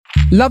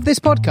Love this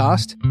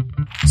podcast?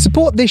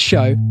 Support this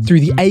show through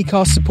the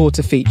Acast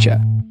supporter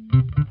feature.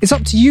 It's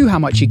up to you how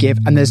much you give,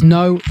 and there's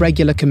no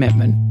regular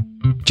commitment.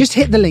 Just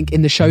hit the link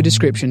in the show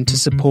description to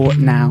support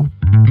now.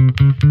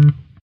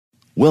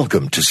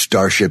 Welcome to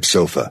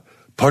StarShipSofa,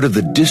 part of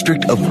the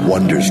District of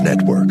Wonders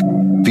network,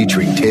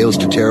 featuring Tales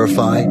to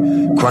Terrify,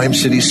 Crime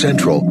City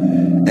Central,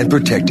 and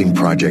Protecting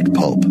Project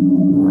Pulp.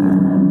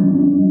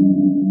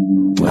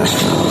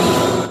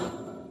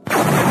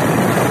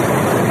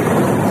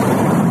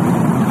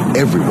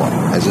 Everyone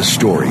has a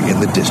story in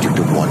the District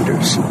of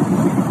Wonders.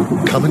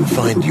 Come and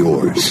find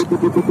yours.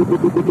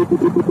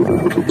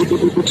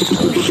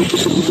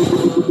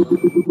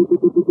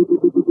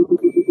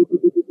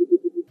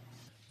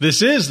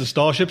 This is the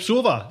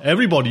StarShipSofa.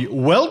 Everybody,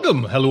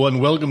 welcome, hello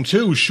and welcome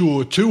to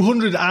show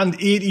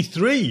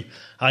 283.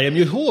 I am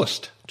your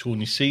host,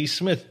 Tony C.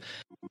 Smith.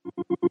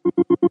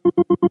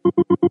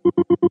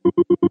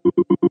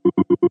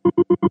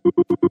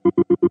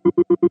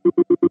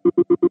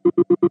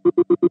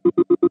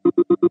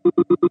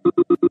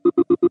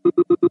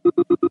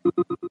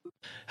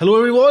 Hello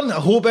everyone, I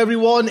hope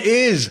everyone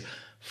is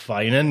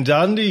fine and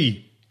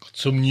dandy. Got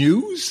some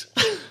news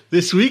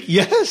this week,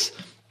 yes.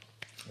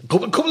 A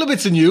couple of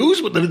bits of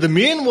news, but the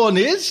main one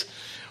is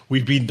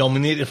we've been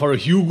nominated for a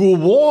Hugo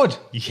Award.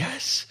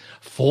 Yes,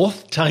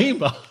 4th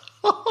time.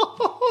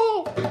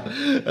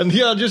 And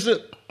yeah,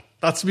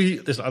 that's me.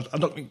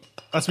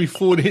 That's me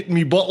phone hitting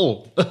me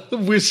bottle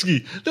of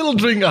whiskey. Little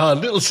drink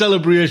hand, little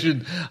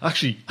celebration.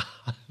 Actually,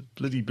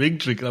 bloody big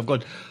drink, and I've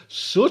got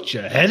such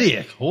a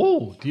headache.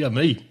 Oh dear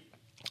me.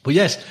 But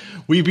yes,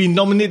 we've been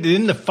nominated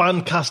in the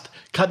fan cast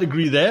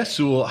category there.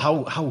 So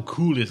how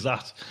cool is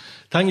that?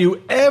 Thank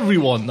you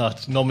everyone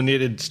that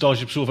nominated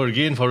StarShipSofa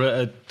again for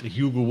a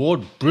Hugo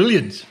Award.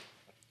 Brilliant.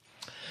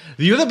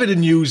 The other bit of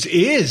news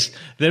is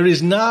there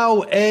is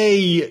now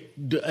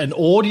an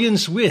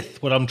audience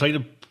with what I'm trying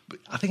to.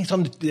 I think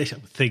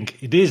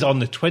it is on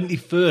the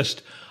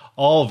 21st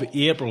of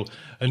April.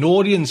 An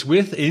audience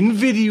with, in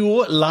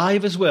video,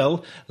 live as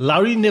well,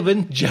 Larry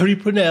Niven, Jerry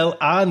Purnell,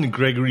 and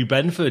Gregory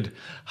Benford.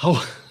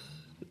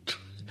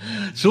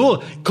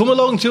 So come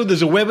along to.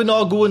 There's a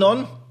webinar going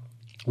on.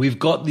 We've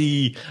got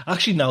the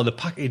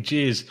package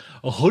is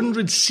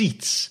 100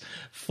 seats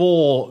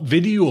for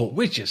video,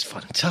 which is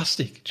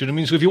fantastic. Do you know what I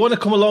mean? So if you want to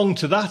come along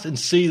to that and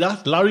see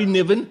that, Larry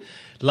Niven,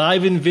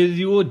 live in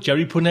video,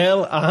 Jerry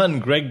Purnell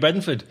and Greg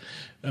Benford.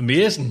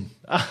 Amazing.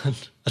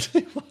 And I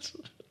tell you what,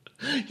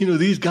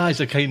 these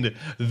guys are kind of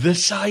the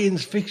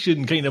science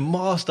fiction kind of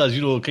masters,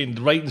 kind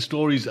of writing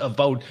stories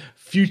about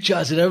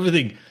futures and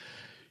everything.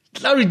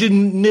 Larry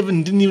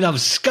Niven didn't even have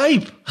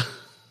Skype.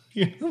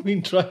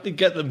 Trying to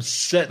get them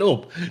set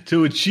up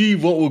to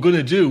achieve what we're going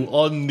to do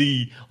on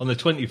the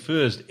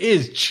 21st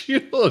is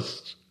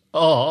just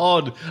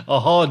a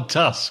hard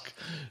task.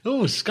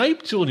 Oh,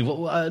 Skype, Tony.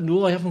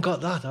 No, I haven't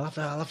got that.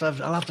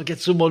 I'll have to get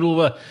someone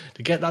over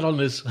to get that on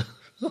this.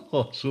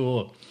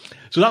 So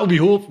that would be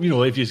hope.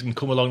 If you can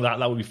come along, that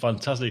would be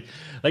fantastic.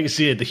 Like I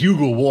said, the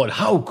Hugo Award.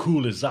 How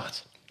cool is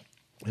that?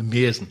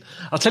 Amazing.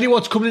 I'll tell you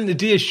what's coming in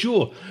today's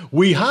show.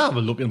 We have a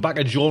looking back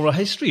at genre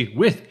history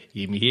with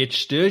Amy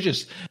H.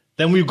 Sturgis.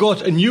 Then we've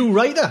got a new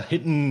writer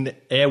hitting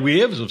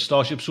airwaves of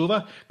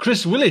StarShipSofa,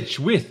 Chris Willrich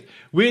with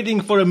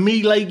Waiting for a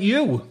Me Like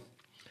You.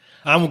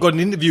 And we've got an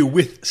interview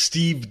with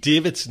Steve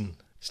Davidson.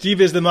 Steve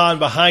is the man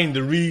behind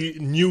the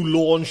new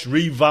launch,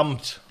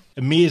 revamped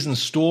Amazing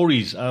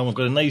Stories. And we've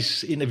got a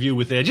nice interview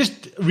with there.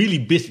 Just really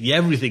basically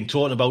everything,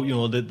 talking about,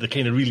 the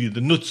kind of really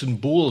the nuts and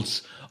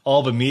bolts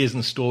of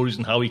Amazing Stories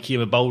and how he came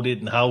about it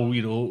and how,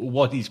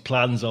 what his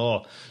plans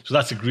are. So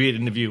that's a great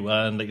interview.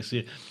 And like I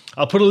say,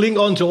 I'll put a link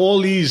onto all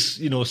these,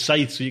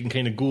 sites so you can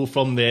kind of go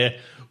from there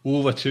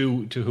over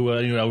to who,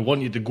 I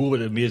want you to go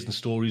with Amazing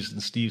Stories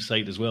and Steve's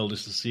site as well,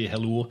 just to say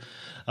hello.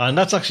 And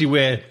that's actually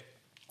where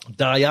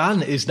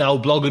Diane is now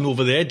blogging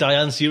over there.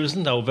 Diane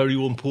Searson, our very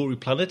own Poetry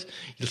Planet.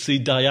 You'll see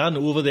Diane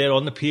over there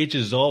on the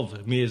pages of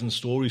Amazing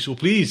Stories. So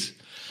please,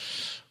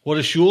 what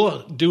a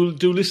show. Do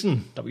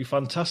listen. That'd be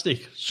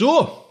fantastic.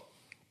 So,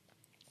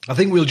 I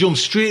think we'll jump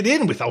straight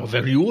in with our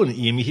very own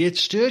Amy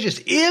H.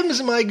 Sturgis.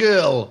 Ames, my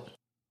girl.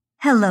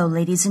 Hello,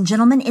 ladies and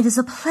gentlemen. It is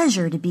a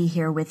pleasure to be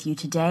here with you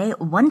today,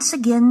 once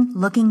again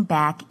looking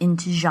back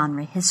into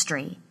genre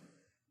history.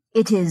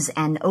 It is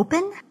an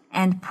open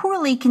and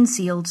poorly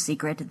concealed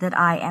secret that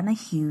I am a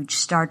huge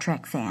Star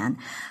Trek fan.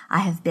 I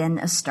have been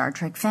a Star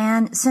Trek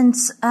fan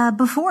since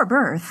before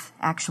birth,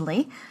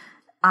 actually.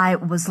 I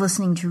was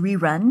listening to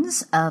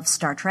reruns of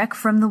Star Trek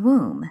from the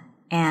womb.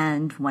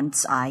 And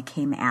once I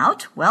came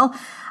out, well,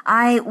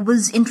 I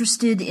was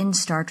interested in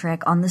Star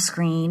Trek on the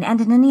screen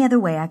and in any other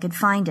way I could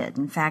find it.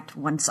 In fact,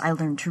 once I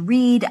learned to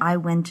read, I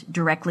went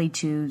directly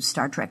to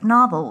Star Trek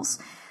novels.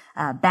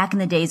 Back in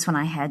the days when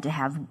I had to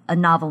have a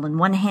novel in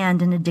one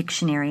hand and a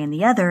dictionary in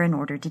the other in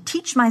order to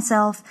teach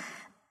myself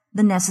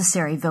the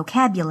necessary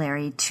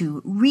vocabulary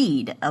to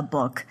read a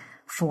book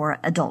for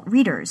adult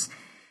readers.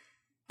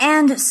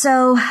 And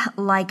so,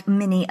 like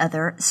many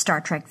other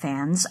Star Trek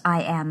fans,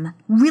 I am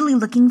really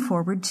looking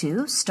forward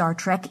to Star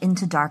Trek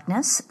Into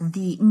Darkness,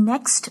 the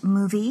next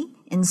movie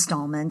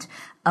installment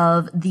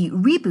of the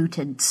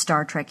rebooted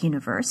Star Trek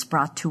universe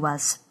brought to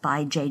us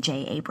by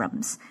J.J.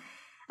 Abrams.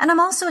 And I'm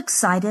also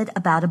excited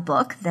about a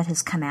book that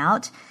has come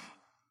out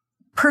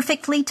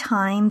perfectly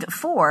timed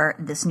for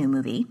this new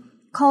movie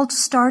called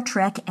Star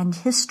Trek and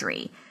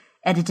History,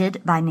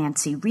 edited by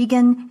Nancy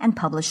Regan and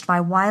published by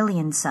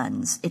Wiley &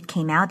 Sons. It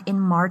came out in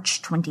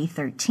March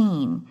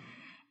 2013.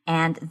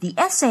 And the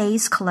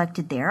essays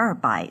collected there are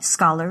by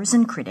scholars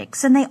and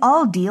critics, and they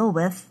all deal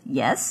with,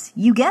 yes,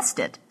 you guessed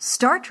it,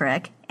 Star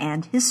Trek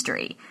and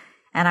history.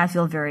 And I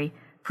feel very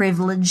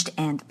privileged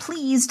and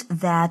pleased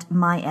that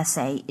my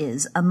essay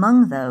is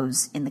among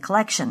those in the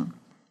collection.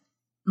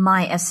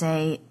 My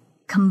essay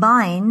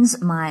combines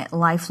my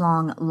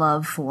lifelong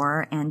love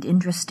for and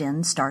interest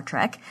in Star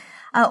Trek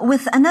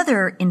with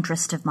another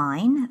interest of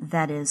mine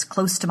that is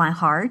close to my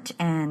heart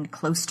and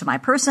close to my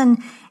person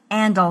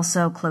and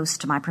also close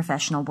to my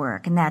professional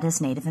work, and that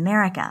is Native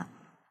America.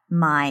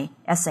 My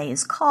essay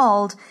is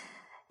called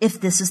If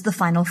This Is the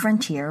Final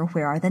Frontier,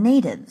 Where Are the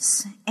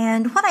Natives?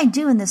 And what I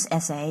do in this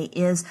essay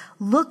is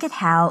look at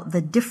how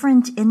the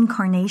different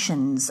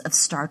incarnations of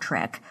Star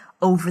Trek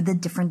over the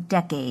different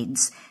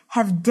decades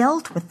have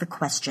dealt with the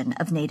question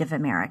of Native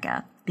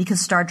America, because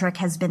Star Trek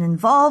has been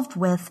involved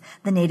with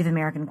the Native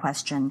American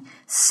question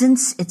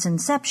since its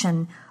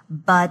inception,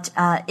 but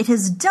it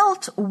has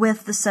dealt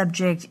with the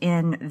subject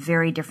in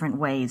very different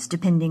ways,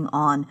 depending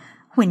on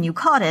when you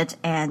caught it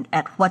and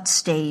at what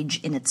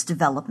stage in its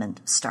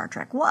development Star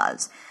Trek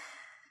was.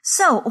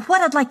 So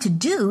what I'd like to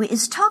do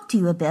is talk to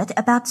you a bit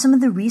about some of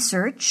the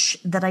research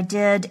that I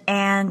did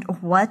and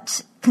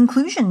what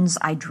conclusions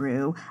I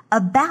drew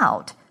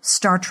about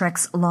Star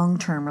Trek's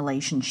long-term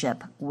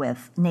relationship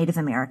with Native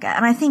America.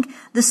 And I think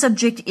the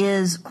subject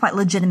is quite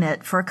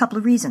legitimate for a couple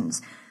of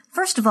reasons.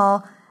 First of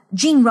all,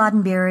 Gene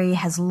Roddenberry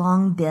has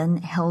long been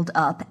held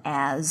up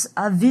as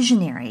a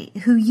visionary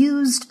who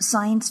used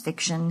science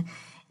fiction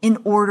in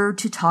order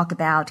to talk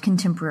about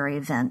contemporary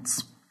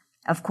events.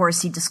 Of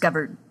course, he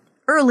discovered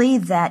early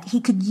that he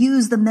could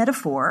use the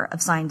metaphor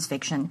of science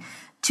fiction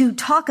to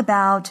talk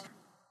about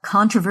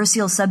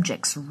controversial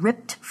subjects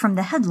ripped from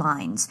the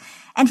headlines,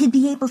 and he'd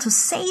be able to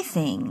say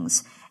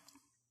things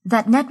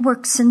that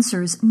network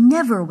censors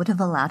never would have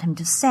allowed him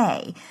to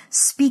say,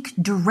 speak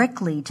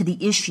directly to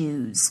the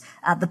issues,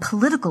 the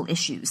political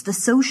issues, the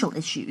social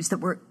issues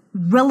that were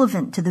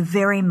relevant to the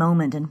very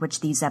moment in which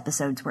these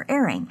episodes were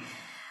airing.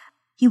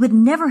 He would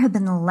never have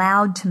been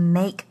allowed to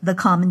make the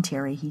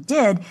commentary he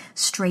did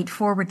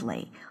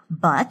straightforwardly,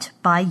 but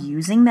by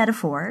using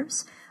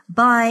metaphors,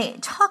 by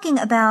talking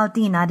about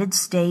the United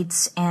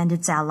States and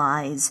its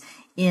allies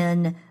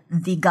in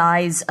the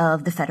guise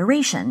of the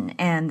Federation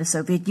and the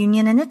Soviet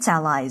Union and its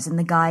allies in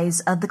the guise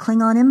of the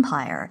Klingon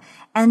Empire,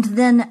 and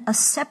then a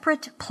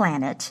separate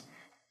planet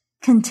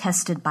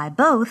contested by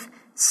both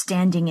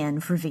standing in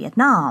for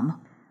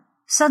Vietnam.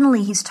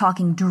 Suddenly he's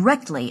talking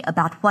directly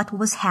about what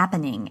was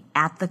happening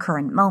at the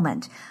current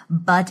moment,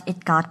 but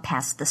it got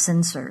past the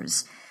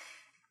censors.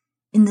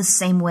 In the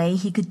same way,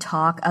 he could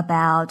talk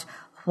about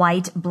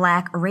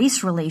white-black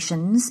race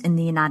relations in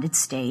the United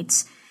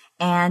States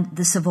and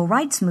the civil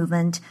rights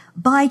movement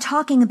by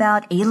talking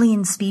about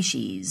alien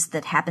species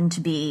that happen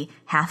to be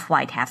half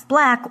white, half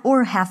black,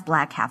 or half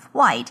black, half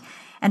white.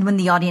 And when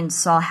the audience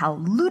saw how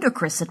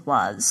ludicrous it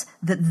was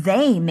that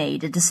they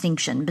made a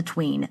distinction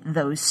between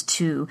those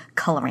two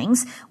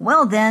colorings,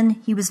 well,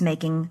 then he was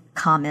making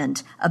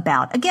comment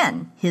about,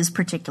 again, his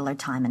particular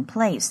time and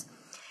place.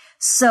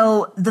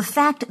 So the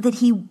fact that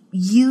he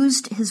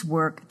used his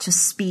work to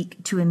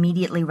speak to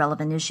immediately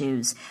relevant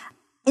issues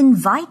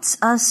invites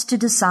us to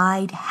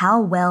decide how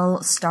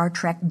well Star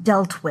Trek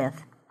dealt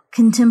with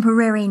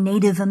contemporary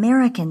Native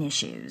American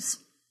issues.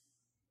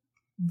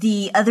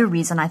 The other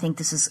reason I think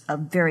this is a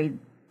very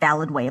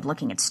valid way of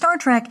looking at Star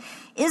Trek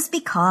is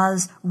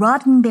because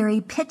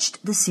Roddenberry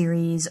pitched the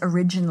series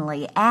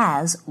originally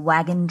as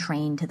Wagon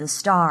Train to the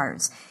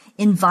Stars,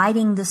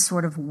 inviting this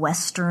sort of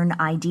Western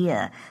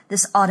idea.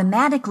 This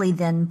automatically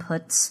then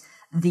puts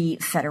the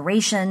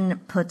Federation,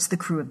 puts the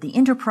crew of the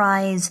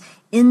Enterprise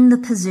in the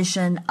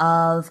position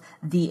of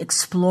the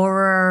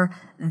explorer,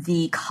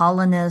 the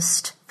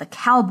colonist, the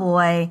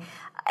cowboy,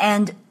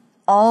 and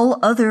all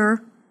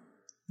other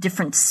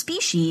different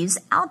species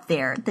out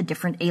there, the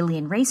different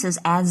alien races,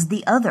 as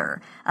the other,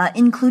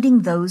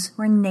 including those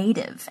who are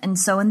native. And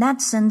so in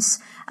that sense,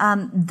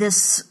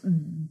 this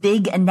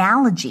big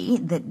analogy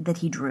that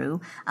he drew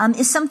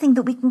is something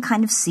that we can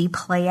kind of see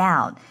play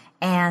out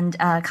and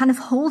kind of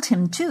hold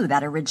him to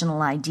that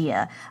original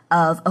idea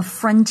of a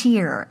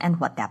frontier and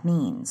what that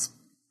means.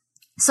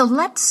 So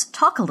let's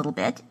talk a little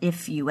bit,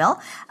 if you will,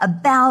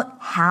 about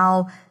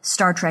how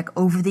Star Trek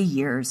over the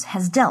years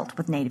has dealt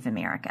with Native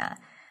America.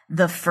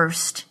 The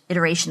first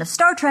iteration of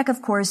Star Trek,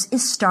 of course,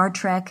 is Star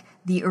Trek,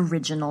 the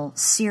original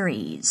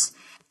series.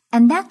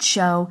 And that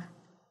show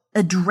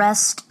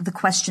addressed the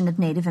question of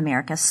Native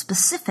America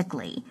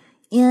specifically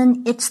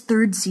in its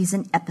third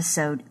season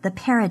episode, The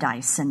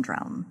Paradise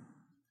Syndrome.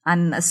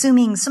 I'm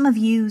assuming some of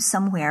you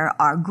somewhere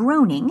are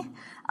groaning.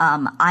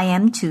 I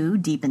am too,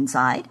 deep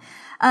inside.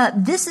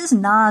 This is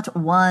not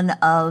one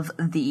of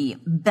the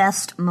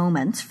best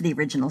moments for the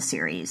original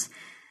series.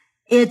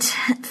 It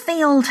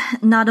failed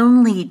not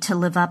only to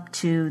live up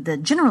to the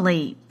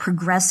generally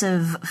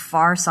progressive,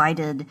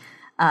 far-sighted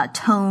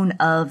tone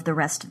of the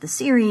rest of the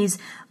series,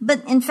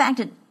 but in fact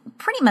it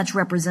pretty much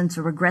represents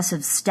a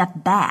regressive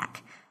step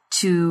back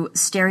to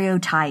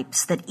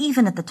stereotypes that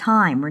even at the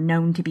time were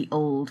known to be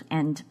old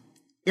and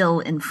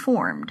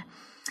ill-informed.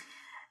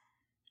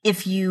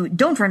 If you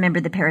don't remember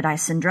the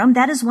Paradise Syndrome,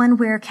 that is one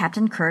where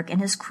Captain Kirk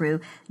and his crew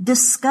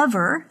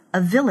discover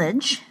a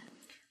village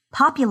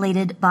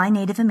populated by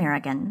Native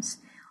Americans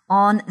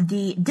on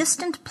the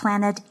distant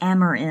planet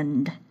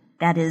Amerind.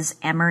 That is,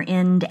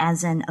 Amerind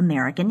as in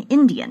American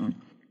Indian.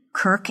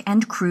 Kirk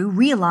and crew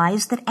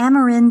realize that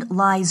Amerind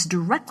lies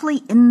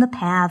directly in the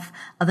path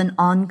of an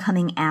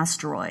oncoming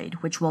asteroid,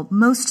 which will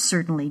most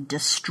certainly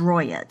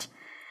destroy it.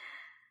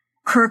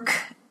 Kirk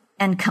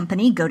and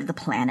company go to the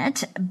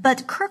planet,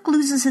 but Kirk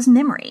loses his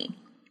memory.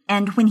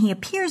 And when he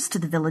appears to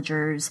the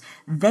villagers,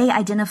 they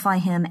identify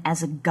him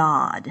as a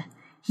god.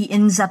 He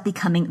ends up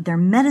becoming their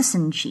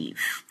medicine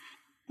chief.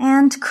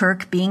 And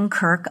Kirk, being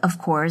Kirk, of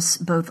course,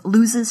 both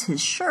loses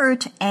his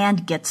shirt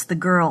and gets the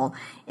girl.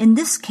 In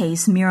this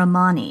case,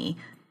 Miramani.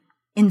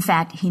 In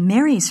fact, he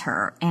marries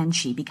her and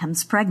she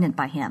becomes pregnant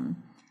by him.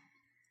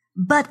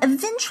 But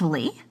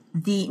eventually,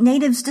 the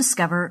natives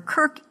discover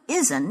Kirk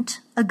isn't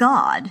a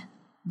god,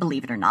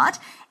 believe it or not,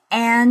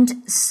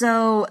 and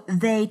so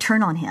they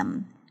turn on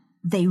him.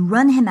 They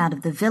run him out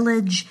of the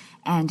village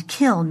and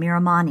kill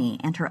Miramani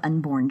and her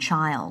unborn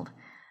child.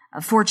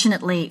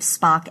 Fortunately,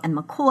 Spock and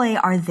McCoy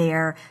are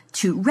there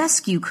to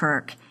rescue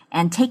Kirk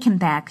and take him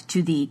back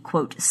to the,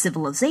 quote,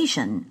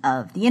 civilization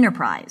of the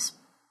Enterprise.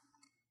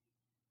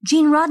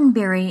 Gene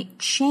Roddenberry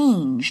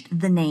changed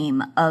the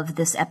name of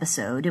this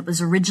episode. It was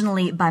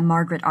originally by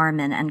Margaret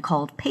Arman and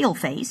called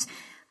Paleface,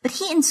 but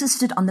he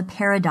insisted on the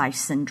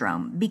Paradise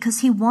Syndrome because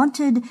he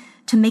wanted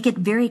to make it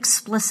very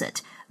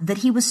explicit that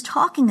he was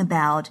talking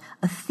about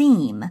a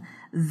theme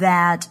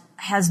that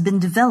has been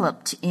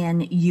developed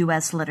in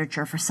U.S.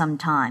 literature for some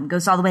time,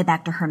 goes all the way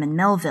back to Herman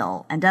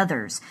Melville and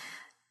others.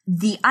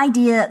 The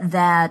idea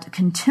that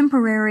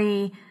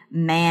contemporary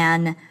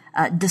man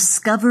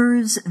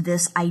discovers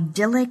this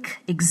idyllic,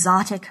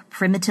 exotic,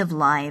 primitive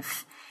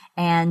life,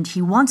 and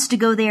he wants to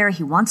go there,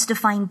 he wants to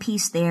find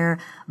peace there,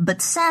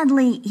 but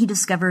sadly he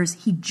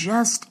discovers he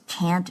just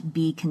can't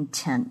be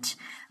content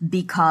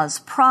because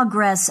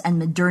progress and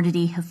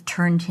modernity have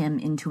turned him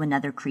into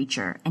another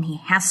creature, and he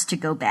has to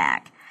go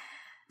back.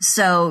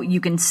 So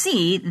you can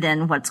see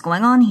then what's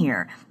going on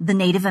here. The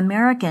Native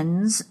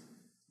Americans,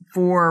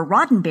 for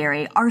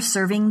Roddenberry, are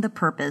serving the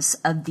purpose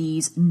of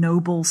these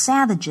noble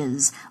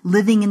savages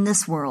living in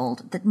this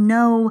world that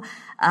no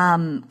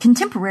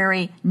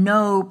contemporary,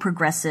 no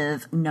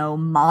progressive, no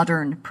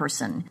modern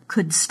person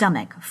could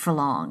stomach for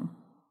long.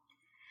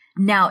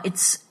 Now,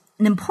 it's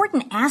an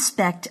important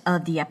aspect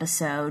of the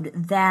episode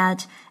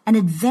that an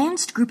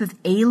advanced group of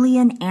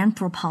alien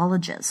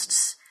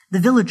anthropologists, the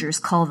villagers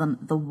call them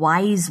the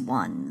Wise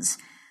Ones,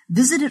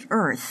 visited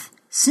Earth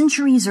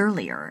centuries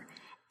earlier,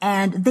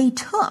 and they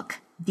took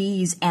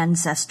these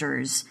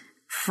ancestors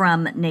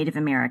from Native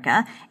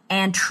America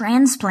and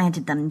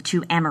transplanted them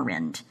to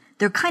Amerind.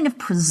 They're kind of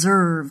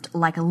preserved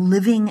like a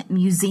living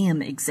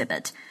museum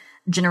exhibit,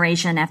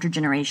 generation after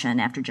generation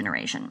after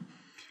generation.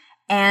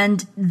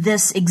 And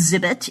this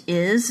exhibit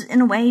is,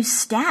 in a way,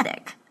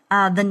 static.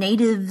 The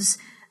natives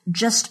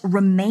just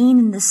remain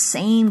in the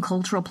same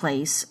cultural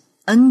place,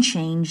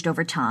 unchanged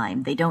over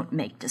time. They don't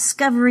make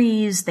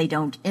discoveries, they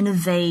don't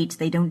innovate,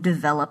 they don't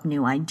develop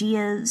new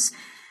ideas.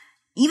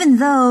 Even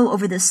though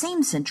over the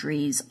same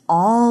centuries,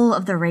 all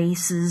of the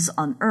races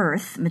on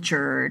Earth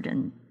matured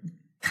and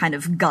kind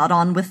of got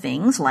on with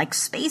things like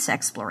space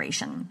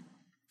exploration.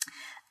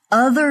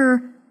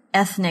 Other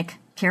ethnic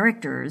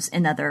characters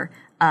in other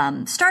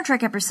Star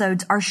Trek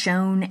episodes are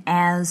shown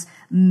as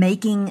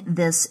making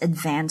this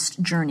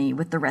advanced journey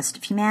with the rest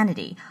of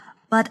humanity.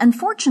 But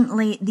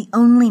unfortunately, the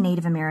only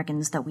Native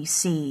Americans that we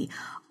see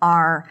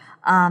are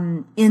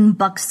in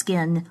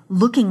buckskin,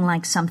 looking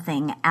like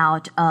something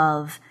out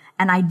of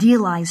an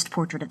idealized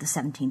portrait of the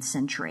 17th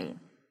century.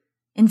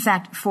 In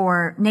fact,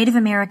 for Native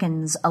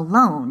Americans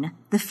alone,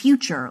 the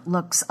future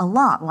looks a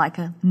lot like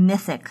a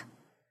mythic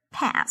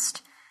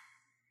past.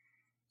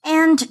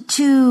 And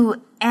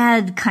to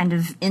add kind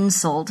of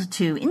insult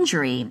to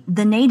injury,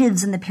 the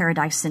natives in the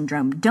Paradise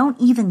Syndrome don't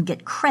even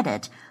get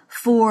credit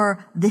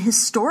for the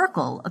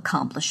historical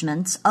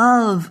accomplishments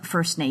of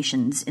First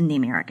Nations in the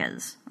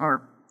Americas,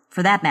 or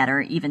for that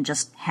matter, even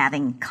just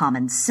having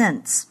common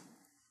sense.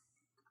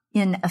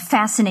 In a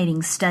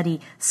fascinating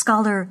study,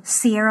 scholar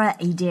Sierra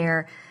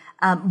Adair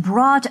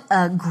brought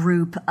a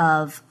group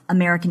of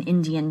American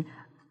Indian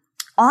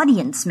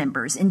audience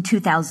members in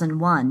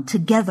 2001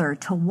 together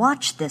to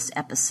watch this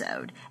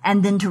episode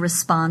and then to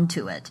respond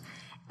to it.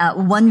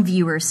 One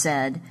viewer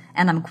said,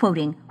 and I'm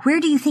quoting, "Where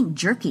do you think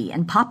jerky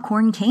and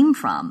popcorn came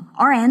from?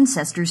 Our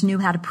ancestors knew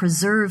how to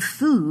preserve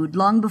food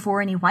long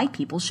before any white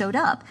people showed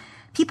up.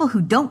 People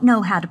who don't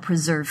know how to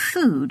preserve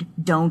food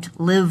don't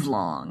live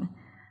long."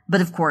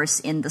 But of course,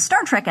 in the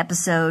Star Trek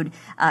episode,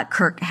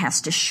 Kirk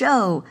has to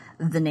show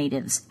the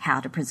natives how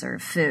to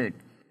preserve food.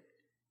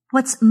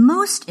 What's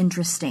most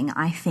interesting,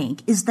 I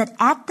think, is that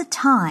at the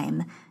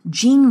time,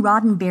 Gene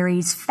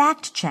Roddenberry's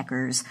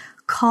fact-checkers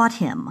caught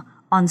him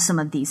on some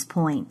of these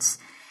points.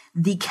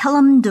 The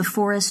Kellum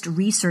DeForest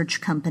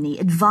Research Company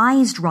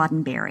advised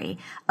Roddenberry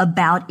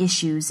about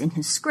issues in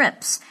his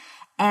scripts,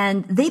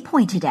 and they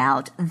pointed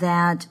out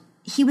that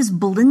he was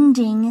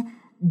blending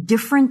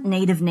different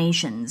native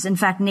nations, in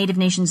fact, native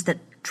nations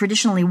that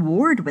traditionally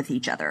warred with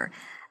each other,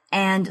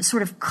 and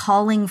sort of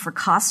calling for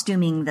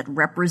costuming that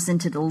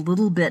represented a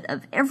little bit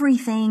of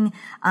everything,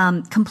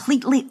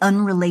 completely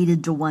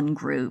unrelated to one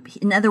group.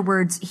 In other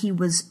words, he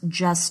was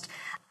just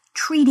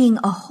treating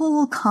a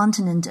whole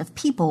continent of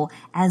people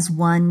as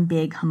one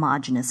big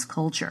homogeneous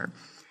culture.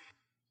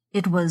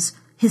 It was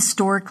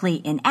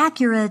historically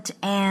inaccurate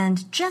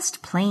and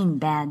just plain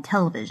bad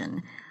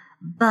television.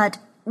 But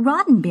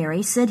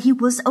Roddenberry said he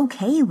was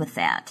okay with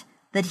that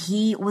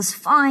he was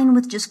fine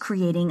with just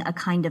creating a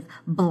kind of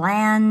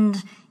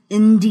bland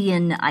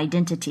Indian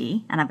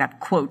identity, and I've got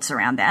quotes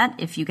around that,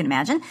 if you can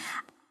imagine,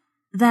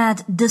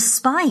 that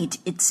despite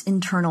its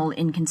internal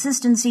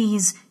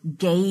inconsistencies,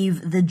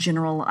 gave the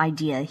general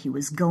idea he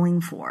was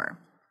going for.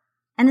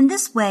 And in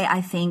this way,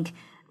 I think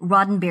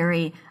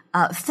Roddenberry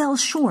fell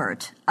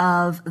short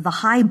of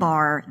the high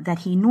bar that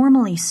he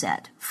normally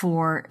set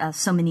for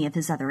so many of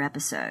his other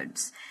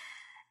episodes.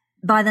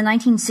 By the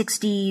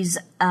 1960s,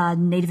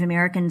 Native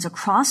Americans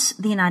across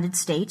the United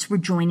States were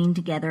joining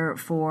together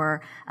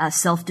for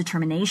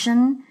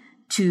self-determination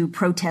to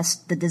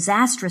protest the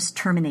disastrous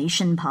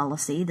termination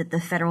policy that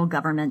the federal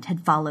government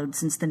had followed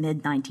since the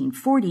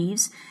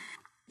mid-1940s.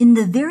 In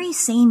the very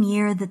same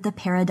year that the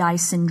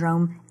Paradise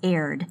Syndrome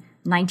aired,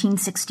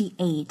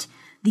 1968,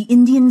 the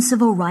Indian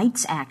Civil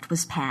Rights Act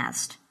was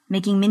passed,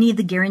 making many of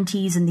the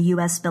guarantees in the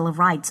U.S. Bill of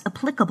Rights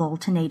applicable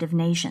to Native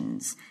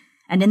nations.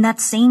 And in that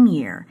same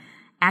year,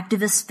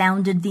 activists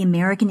founded the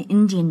American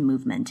Indian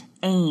Movement,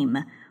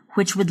 AIM,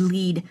 which would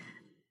lead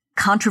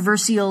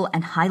controversial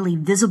and highly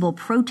visible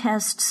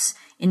protests,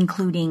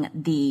 including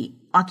the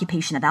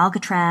occupation of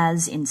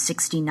Alcatraz in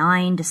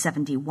 69 to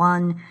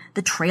 71,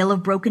 the Trail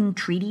of Broken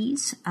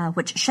Treaties,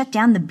 which shut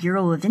down the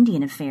Bureau of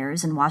Indian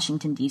Affairs in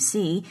Washington,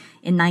 D.C.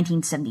 in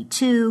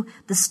 1972,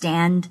 the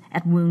Stand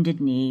at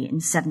Wounded Knee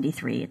in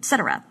 73,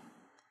 etc.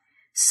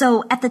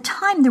 So at the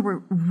time, there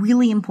were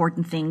really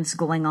important things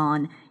going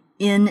on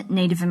in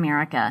Native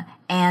America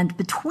and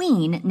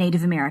between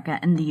Native America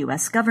and the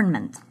U.S.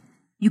 government.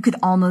 You could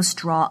almost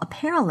draw a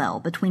parallel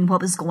between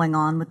what was going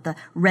on with the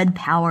Red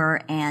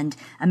Power and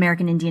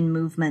American Indian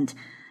movement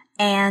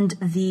and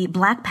the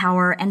Black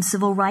Power and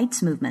civil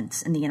rights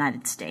movements in the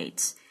United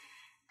States.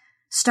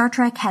 Star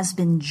Trek has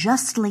been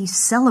justly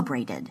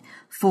celebrated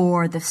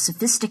for the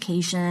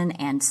sophistication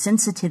and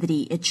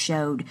sensitivity it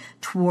showed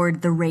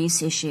toward the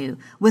race issue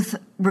with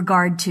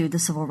regard to the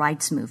civil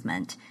rights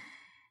movement.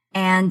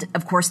 And,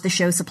 of course, the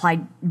show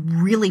supplied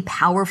really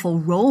powerful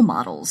role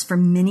models for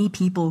many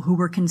people who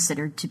were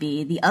considered to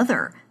be the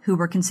other, who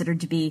were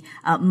considered to be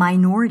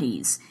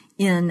minorities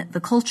in the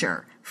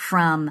culture,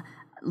 from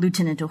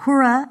Lieutenant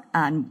Uhura.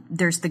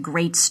 There's the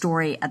great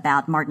story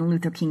about Martin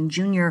Luther King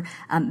Jr.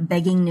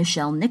 Begging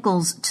Nichelle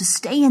Nichols to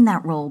stay in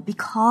that role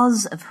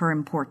because of her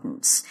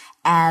importance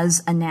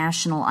as a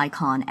national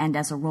icon and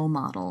as a role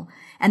model.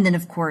 And then,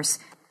 of course,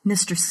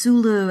 Mr.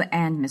 Sulu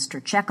and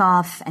Mr.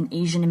 Chekhov, an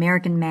Asian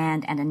American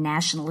man and a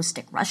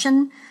nationalistic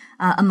Russian,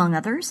 among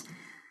others.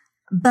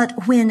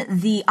 But when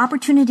the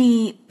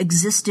opportunity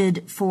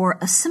existed for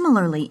a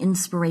similarly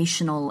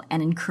inspirational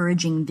and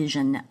encouraging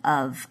vision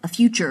of a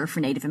future for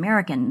Native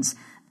Americans,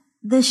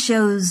 this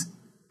show's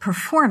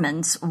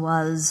performance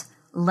was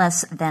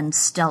less than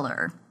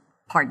stellar,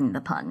 pardon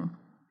the pun.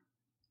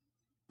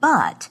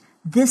 But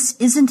this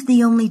isn't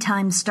the only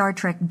time Star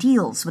Trek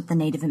deals with the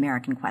Native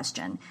American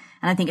question,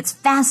 and I think it's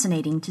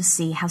fascinating to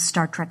see how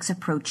Star Trek's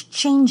approach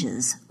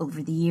changes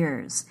over the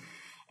years.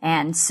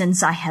 And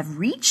since I have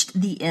reached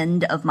the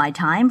end of my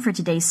time for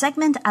today's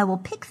segment, I will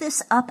pick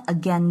this up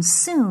again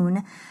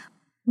soon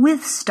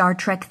with Star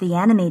Trek the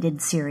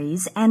Animated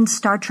Series and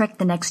Star Trek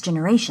The Next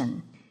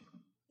Generation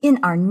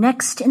in our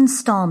next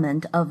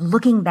installment of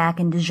Looking Back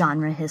into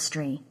Genre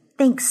History.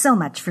 Thanks so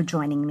much for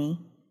joining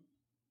me.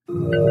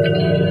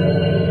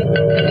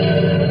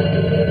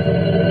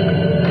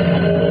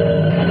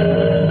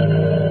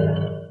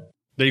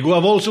 There you go.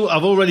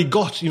 I've already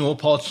got,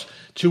 parts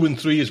 2 and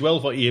 3 as well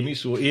for Amy.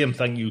 So Amy,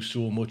 thank you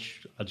so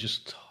much.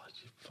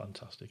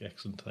 Fantastic,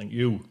 excellent. Thank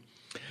you.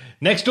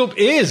 Next up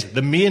is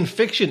the main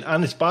fiction,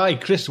 and it's by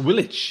Chris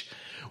Willrich.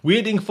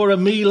 Waiting for a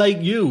Me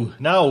Like You.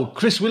 Now,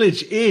 Chris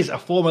Willrich is a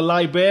former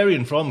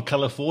librarian from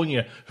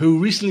California who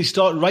recently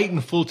started writing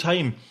full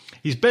time.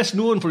 He's best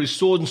known for his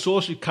sword and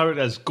sorcery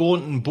characters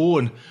Gaunt and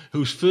Bone,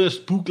 whose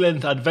first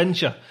book-length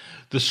adventure,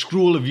 The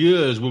Scroll of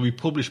Years will be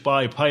published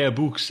by Pyre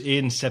Books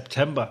in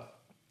September.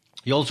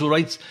 He also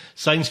writes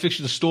science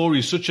fiction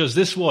stories such as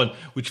this one,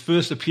 which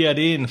first appeared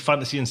in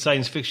Fantasy and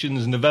Science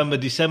Fiction's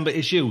November-December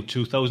issue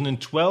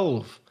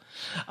 2012.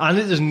 And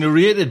it is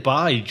narrated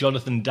by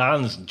Jonathan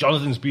Dans.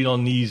 Jonathan's been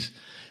on these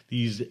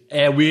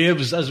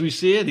airwaves, as we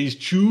say, these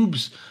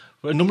tubes,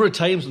 for a number of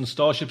times on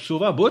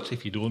StarShipSofa. But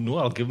if you don't know,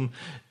 I'll give him.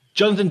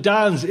 Jonathan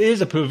Dans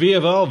is a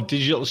purveyor of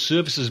digital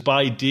services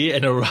by day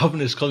and a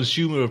ravenous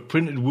consumer of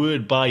printed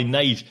word by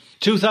night.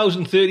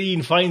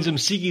 2013 finds him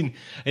seeking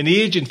an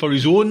agent for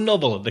his own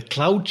novel, The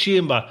Cloud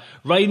Chamber,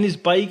 riding his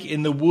bike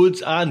in the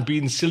woods and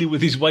being silly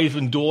with his wife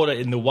and daughter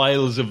in the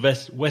wilds of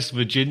West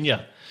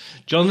Virginia.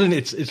 Jonathan,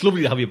 it's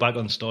lovely to have you back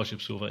on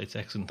StarShipSofa. It's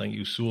excellent. Thank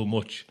you so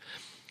much.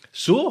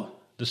 So,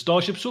 the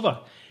StarShipSofa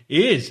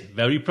is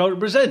very proud to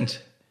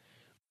present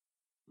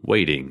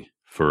Waiting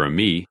for a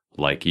Me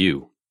Like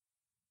You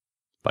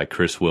by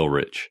Chris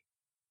Willrich.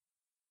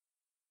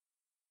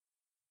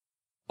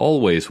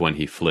 Always when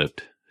he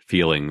flipped,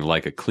 feeling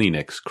like a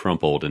Kleenex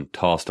crumpled and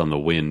tossed on the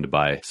wind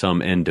by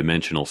some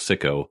n-dimensional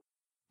sicko,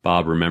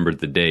 Bob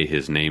remembered the day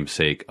his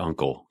namesake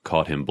uncle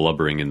caught him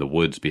blubbering in the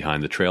woods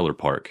behind the trailer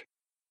park.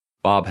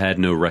 Bob had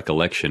no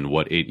recollection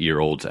what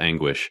 8-year-old's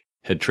anguish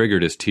had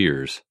triggered his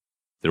tears.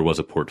 There was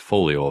a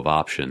portfolio of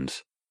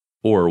options,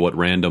 or what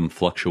random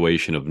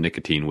fluctuation of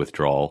nicotine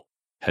withdrawal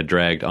had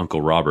dragged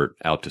Uncle Robert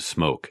out to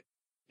smoke.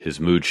 His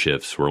mood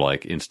shifts were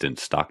like instant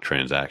stock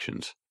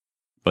transactions.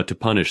 But to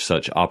punish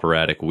such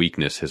operatic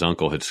weakness, his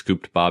uncle had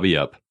scooped Bobby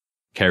up,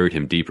 carried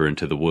him deeper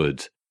into the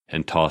woods,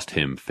 and tossed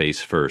him face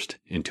first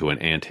into an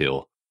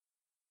anthill.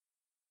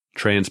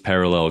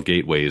 Trans-parallel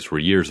gateways were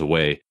years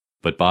away,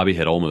 but Bobby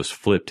had almost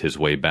flipped his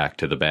way back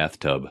to the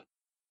bathtub.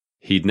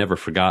 He'd never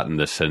forgotten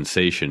the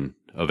sensation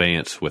of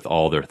ants with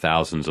all their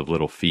thousands of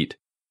little feet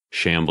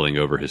shambling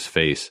over his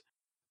face,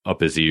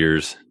 up his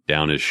ears,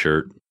 down his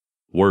shirt,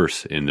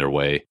 worse in their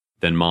way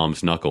than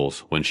Mom's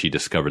knuckles when she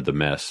discovered the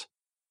mess.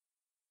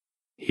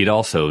 He'd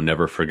also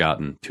never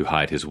forgotten to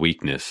hide his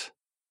weakness.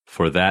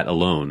 For that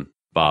alone,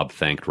 Bob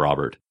thanked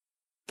Robert.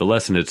 The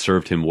lesson had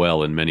served him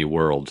well in many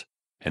worlds,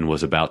 and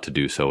was about to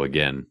do so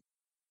again.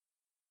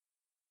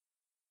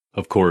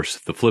 Of course,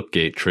 the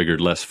flipgate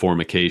triggered less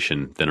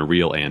formication than a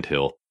real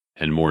anthill,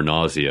 and more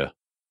nausea.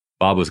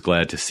 Bob was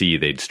glad to see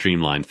they'd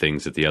streamlined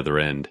things at the other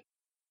end.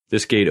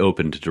 This gate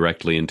opened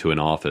directly into an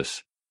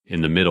office.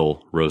 In the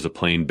middle rose a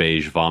plain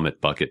beige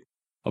vomit bucket.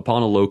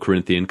 Upon a low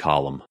Corinthian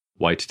column,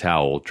 white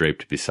towel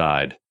draped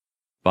beside.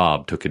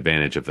 Bob took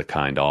advantage of the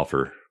kind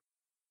offer.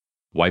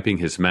 Wiping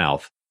his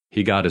mouth,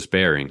 he got his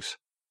bearings.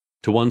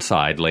 To one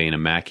side lay an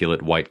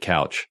immaculate white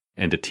couch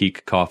and a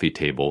teak coffee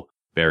table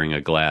bearing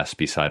a glass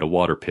beside a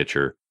water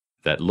pitcher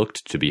that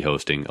looked to be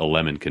hosting a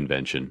lemon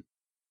convention.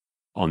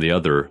 On the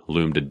other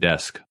loomed a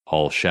desk,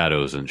 all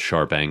shadows and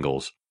sharp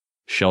angles,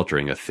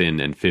 sheltering a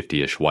thin and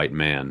 50-ish white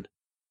man.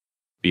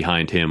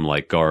 Behind him,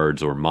 like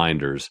guards or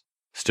minders,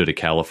 stood a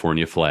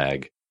California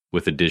flag,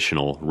 with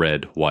additional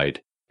red,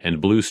 white,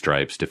 and blue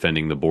stripes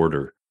defending the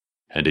border,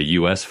 and a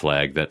U.S.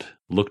 flag that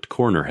looked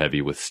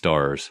corner-heavy with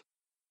stars.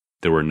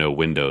 There were no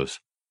windows.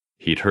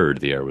 He'd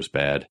heard the air was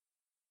bad.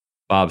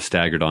 Bob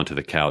staggered onto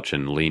the couch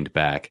and leaned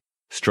back,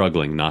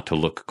 struggling not to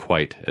look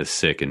quite as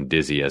sick and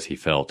dizzy as he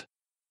felt.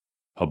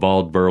 A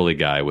bald, burly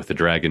guy with a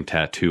dragon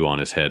tattoo on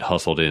his head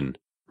hustled in,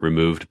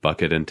 removed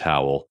bucket and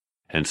towel,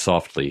 and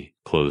softly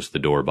closed the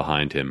door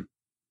behind him.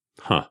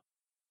 Huh.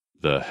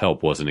 The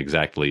help wasn't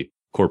exactly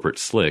corporate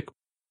slick,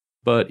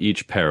 but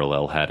each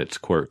parallel had its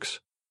quirks.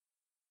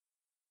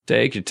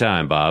 "Take your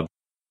time, Bob,"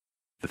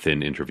 the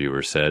thin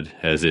interviewer said,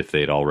 as if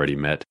they'd already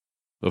met.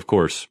 Of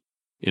course,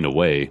 in a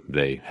way,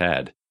 they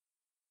had.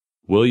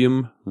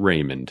 "William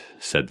Raymond,"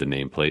 said the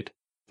nameplate,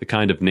 the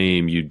kind of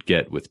name you'd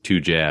get with 2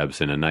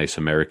 jabs in a nice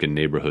American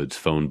neighborhood's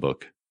phone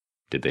book.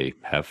 Did they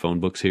have phone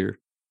books here?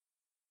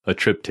 A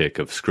triptych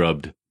of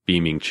scrubbed,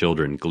 beaming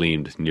children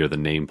gleamed near the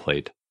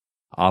nameplate,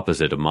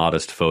 opposite a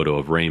modest photo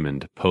of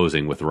Raymond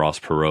posing with Ross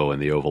Perot in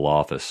the Oval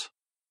Office.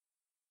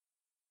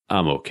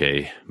 "I'm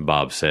okay,"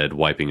 Bob said,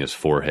 wiping his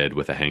forehead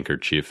with a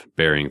handkerchief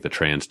bearing the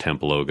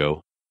Trans-Temp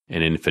logo,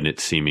 an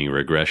infinite-seeming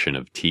regression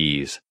of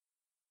T's.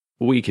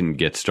 "We can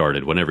get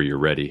started whenever you're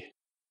ready."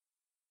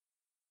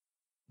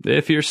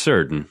 "If you're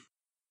certain."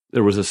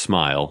 There was a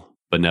smile,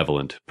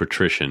 benevolent,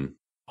 patrician,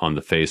 on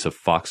the face of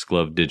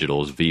Foxglove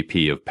Digital's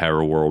VP of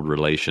Paraworld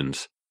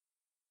Relations.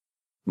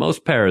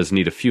 "Most paras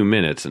need a few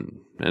minutes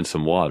and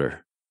some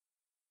water."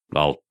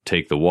 "I'll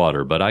take the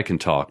water, but I can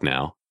talk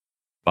now."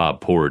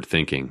 Bob poured,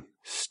 thinking,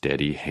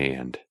 steady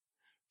hand.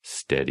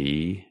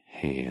 Steady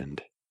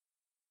hand.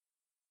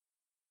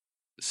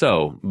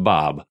 "So,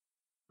 Bob,"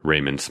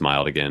 Raymond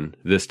smiled again,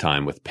 this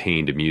time with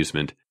pained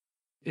amusement,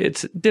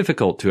 "it's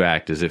difficult to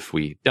act as if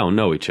we don't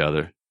know each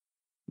other.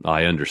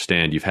 I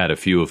understand you've had a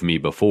few of me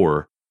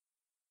before."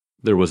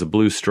 There was a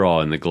blue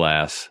straw in the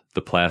glass,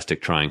 the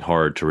plastic trying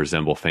hard to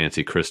resemble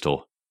fancy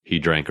crystal. He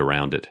drank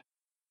around it.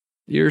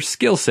 "Your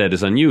skill set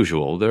is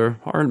unusual. There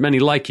aren't many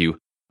like you,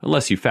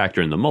 unless you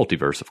factor in the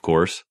multiverse, of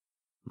course."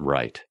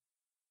 "Right."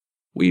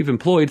 We've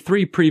employed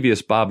 3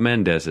 previous Bob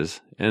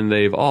Mendezes, and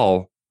they've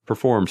all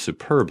performed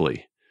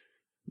superbly.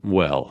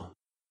 Well,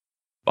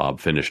 Bob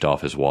finished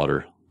off his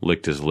water,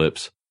 licked his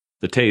lips.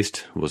 The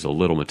taste was a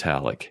little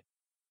metallic.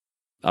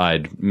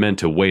 I'd meant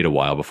to wait a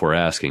while before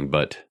asking,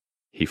 but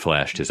he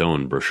flashed his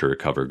own brochure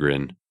cover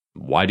grin.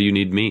 Why do you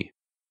need me?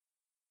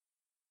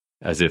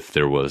 As if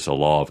there was a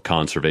law of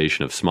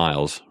conservation of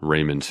smiles,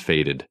 Raymond's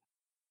faded.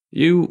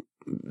 You,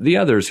 the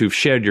others who've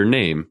shared your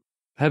name,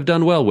 have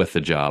done well with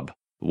the job.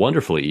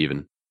 Wonderfully,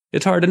 even.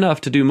 It's hard enough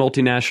to do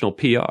multinational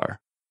PR.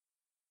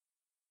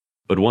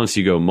 But once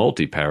you go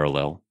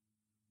multi-parallel,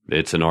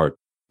 it's an art,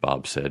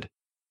 Bob said.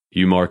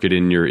 You market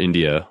in your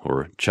India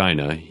or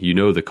China, you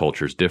know the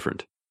culture's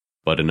different.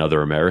 But in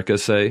other America,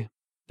 say,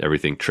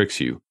 everything tricks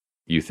you.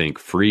 You think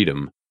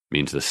freedom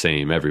means the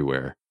same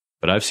everywhere.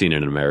 But I've seen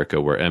in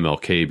America where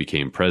MLK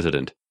became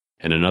president,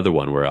 and another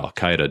one where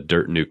Al-Qaeda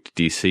dirt-nuked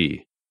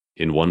D.C.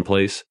 In one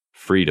place,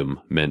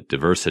 freedom meant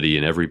diversity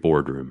in every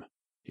boardroom.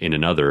 In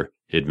another,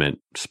 it meant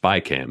spy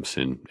cams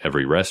in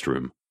every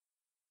restroom.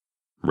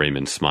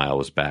 Raymond's smile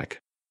was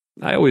back.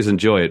 I always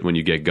enjoy it when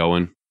you get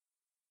going.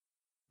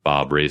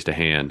 Bob raised a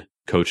hand,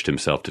 coached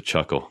himself to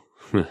chuckle.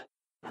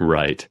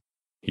 Right.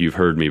 You've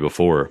heard me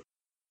before.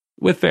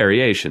 With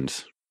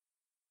variations.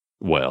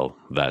 Well,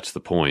 that's the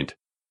point.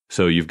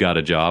 So you've got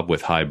a job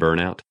with high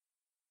burnout?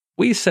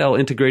 We sell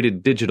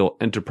integrated digital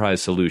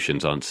enterprise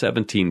solutions on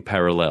 17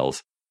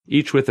 parallels,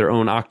 each with their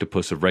own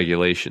octopus of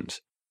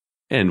regulations.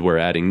 And we're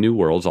adding new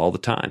worlds all the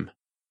time.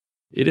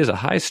 It is a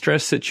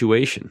high-stress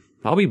situation.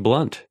 I'll be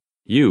blunt.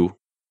 You,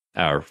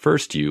 our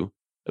first you,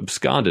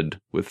 absconded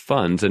with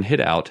funds and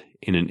hid out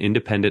in an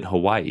independent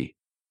Hawaii.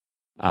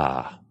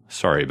 Ah,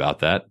 sorry about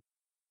that.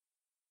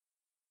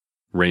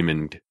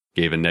 Raymond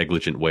gave a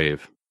negligent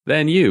wave.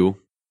 Then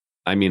you,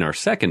 I mean our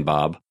second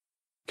Bob,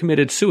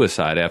 committed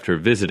suicide after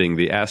visiting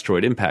the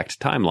asteroid impact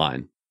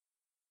timeline.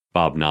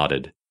 Bob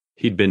nodded.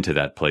 He'd been to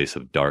that place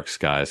of dark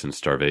skies and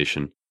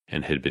starvation,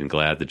 and had been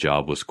glad the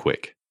job was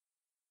quick.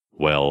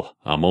 Well,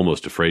 I'm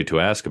almost afraid to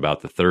ask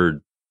about the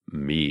third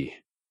me.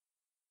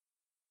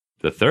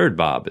 The third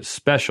Bob is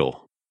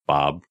special,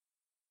 Bob.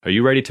 Are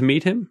you ready to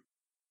meet him?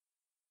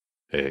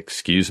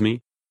 Excuse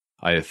me?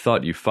 I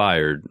thought you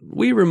fired.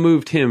 We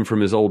removed him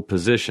from his old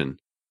position,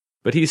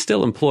 but he's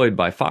still employed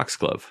by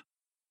Foxglove.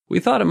 We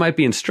thought it might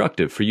be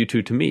instructive for you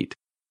two to meet.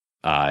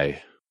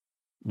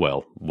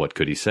 Well, what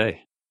could he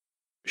say?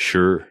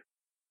 Sure.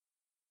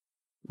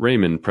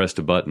 Raymond pressed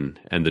a button,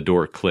 and the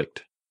door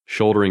clicked.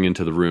 Shouldering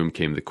into the room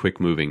came the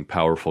quick-moving,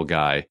 powerful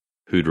guy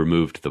who'd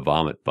removed the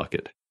vomit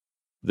bucket.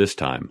 This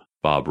time,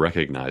 Bob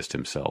recognized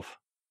himself.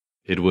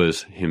 It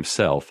was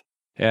himself,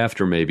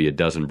 after maybe a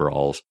dozen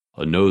brawls,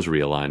 a nose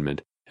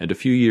realignment, and a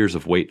few years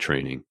of weight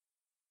training.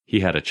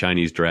 He had a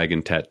Chinese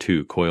dragon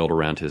tattoo coiled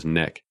around his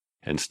neck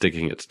and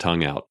sticking its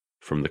tongue out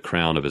from the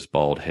crown of his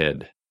bald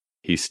head.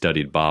 He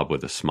studied Bob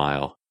with a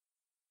smile.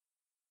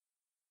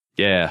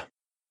 Yeah,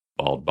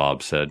 Bald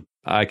Bob said.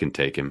 I can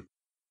take him.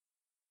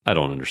 I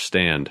don't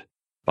understand,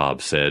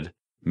 Bob said,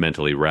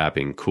 mentally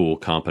wrapping cool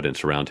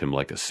competence around him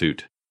like a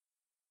suit.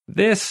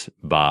 This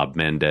Bob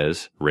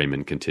Mendez,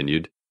 Raymond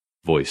continued,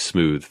 voice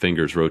smooth,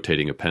 fingers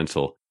rotating a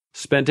pencil,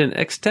 spent an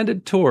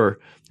extended tour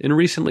in a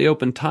recently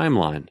opened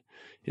timeline.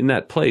 In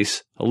that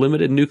place, a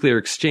limited nuclear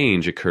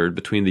exchange occurred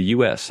between the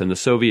U.S. and the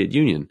Soviet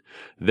Union.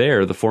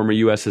 There, the former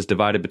U.S. is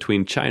divided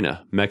between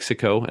China,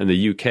 Mexico, and the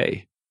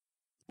U.K.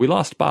 We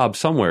lost Bob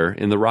somewhere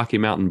in the Rocky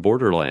Mountain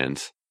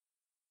borderlands.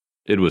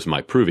 It was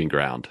my proving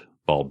ground,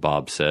 Bald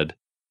Bob said.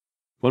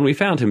 When we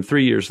found him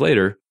 3 years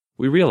later,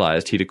 we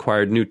realized he'd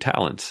acquired new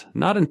talents,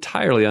 not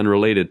entirely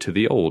unrelated to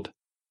the old.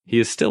 He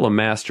is still a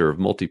master of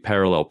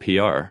multi-parallel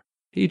PR.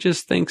 He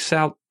just thinks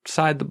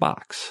outside the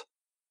box.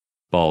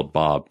 Bald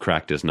Bob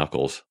cracked his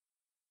knuckles.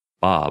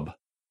 Bob,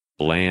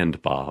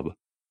 Bland Bob,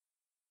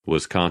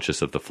 was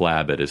conscious of the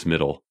flab at his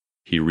middle.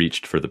 He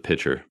reached for the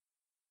pitcher.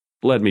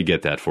 Let me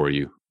get that for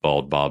you,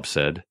 Bald Bob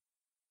said.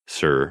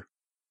 Sir.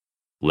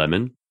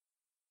 Lemon?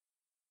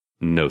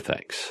 No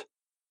thanks.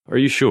 Are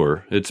you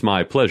sure? It's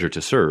my pleasure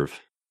to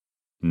serve.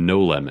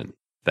 No lemon,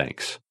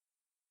 thanks.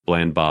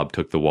 Bland Bob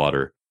took the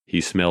water.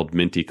 He smelled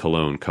minty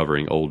cologne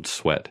covering old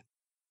sweat.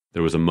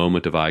 There was a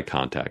moment of eye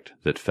contact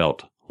that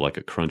felt like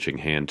a crunching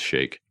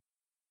handshake.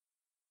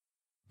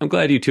 I'm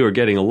glad you two are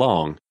getting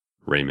along,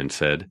 Raymond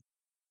said.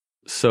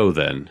 So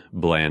then,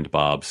 Bland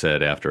Bob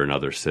said after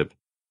another sip,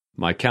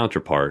 my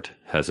counterpart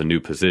has a new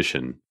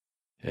position,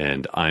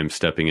 and I'm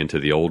stepping into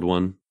the old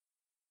one?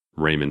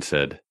 Raymond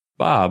said,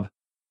 Bob,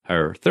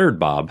 our third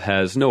Bob,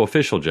 has no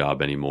official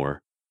job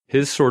anymore.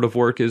 His sort of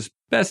work is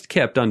best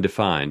kept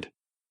undefined.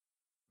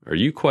 Are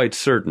you quite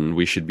certain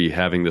we should be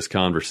having this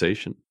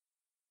conversation?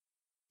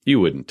 You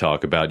wouldn't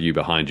talk about you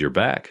behind your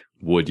back,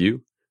 would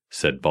you?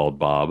 Said Bald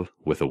Bob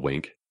with a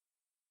wink.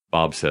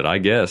 Bob said, I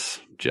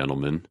guess,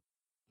 gentlemen.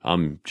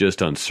 I'm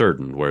just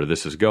uncertain where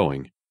this is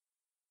going.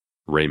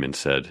 Raymond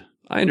said,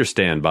 I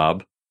understand,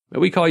 Bob. May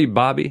we call you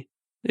Bobby?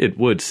 It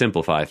would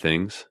simplify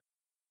things.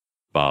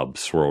 Bob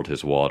swirled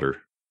his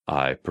water.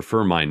 I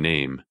prefer my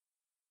name.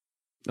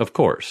 Of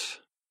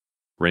course.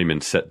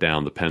 Raymond set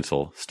down the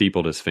pencil,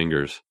 steepled his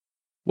fingers.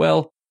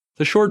 Well,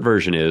 the short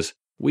version is,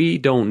 we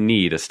don't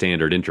need a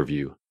standard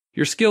interview.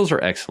 Your skills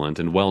are excellent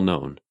and well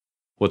known.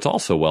 What's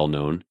also well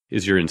known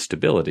is your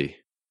instability.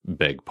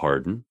 Beg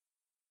pardon.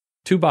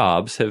 2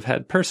 Bobs have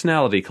had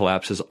personality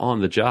collapses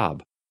on the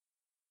job.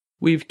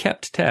 We've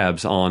kept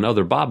tabs on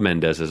other Bob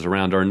Mendezes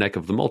around our neck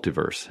of the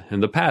multiverse,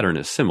 and the pattern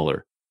is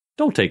similar.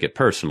 Don't take it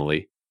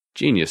personally.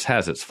 Genius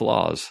has its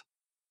flaws.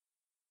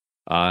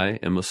 I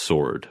am a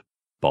sword,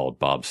 Bald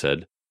Bob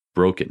said,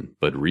 broken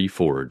but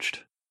reforged.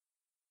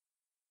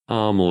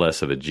 I'm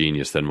less of a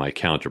genius than my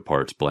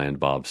counterparts, Bland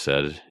Bob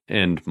said,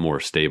 and more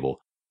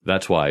stable.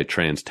 That's why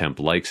TransTemp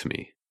likes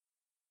me.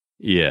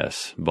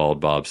 Yes, Bald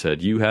Bob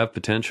said, you have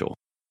potential.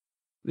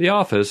 The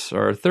office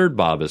our 3rd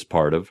Bob is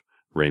part of,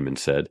 Raymond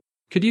said,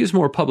 could use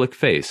more public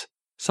face,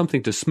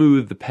 something to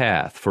smooth the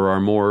path for our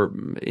more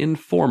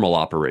informal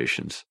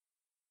operations.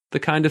 The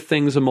kind of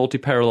things a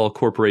multi-parallel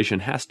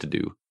corporation has to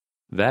do.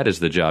 That is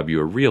the job you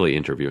are really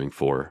interviewing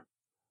for.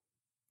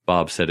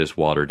 Bob set his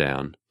water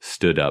down,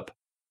 stood up.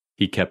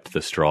 He kept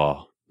the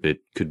straw.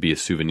 It could be a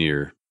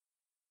souvenir.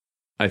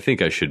 I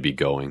think I should be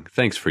going.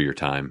 Thanks for your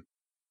time.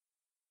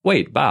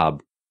 Wait,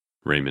 Bob,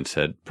 Raymond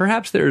said.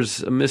 Perhaps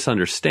there's a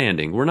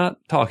misunderstanding. We're not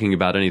talking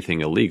about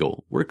anything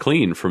illegal. We're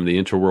clean from the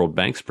Interworld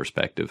Bank's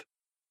perspective.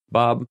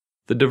 Bob,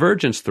 the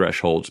divergence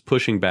threshold's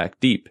pushing back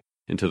deep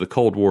into the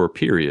Cold War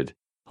period.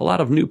 A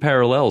lot of new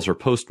parallels are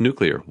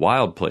post-nuclear,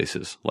 wild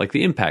places, like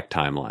the impact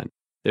timeline.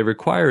 They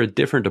require a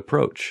different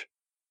approach.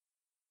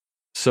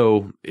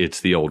 So, it's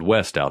the Old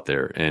West out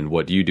there, and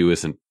what you do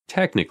isn't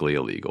technically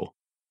illegal.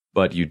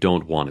 But you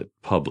don't want it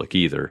public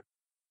either.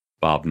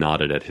 Bob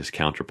nodded at his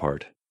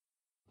counterpart.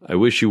 I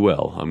wish you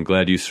well. I'm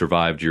glad you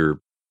survived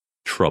your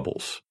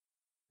troubles.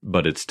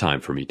 But it's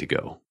time for me to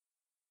go.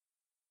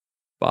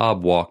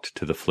 Bob walked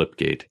to the flip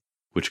gate,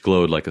 which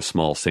glowed like a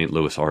small St.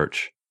 Louis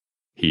arch.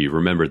 He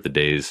remembered the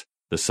days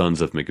the sons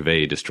of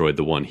McVeigh destroyed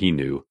the one he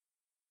knew.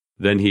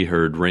 Then he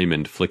heard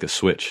Raymond flick a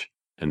switch,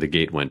 and the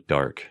gate went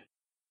dark.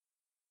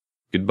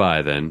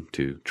 Goodbye, then,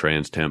 to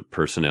TransTemp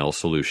Personnel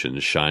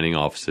Solutions' shining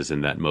offices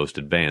in that most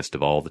advanced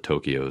of all the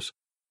Tokyos.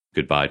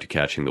 Goodbye to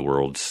catching the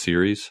World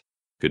Series.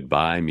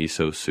 Goodbye,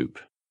 miso soup.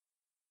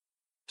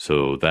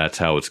 So that's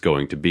how it's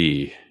going to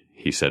be,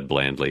 he said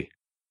blandly.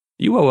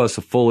 You owe us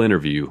a full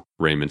interview,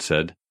 Raymond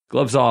said.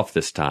 Gloves off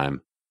this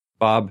time.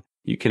 Bob,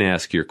 you can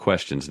ask your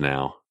questions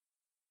now.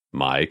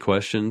 My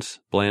questions?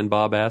 Bland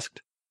Bob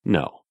asked.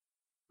 No,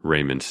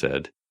 Raymond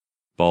said.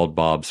 Bald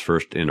Bob's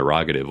first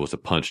interrogative was a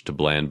punch to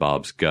Bland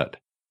Bob's gut.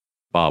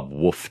 Bob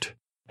woofed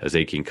as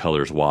aching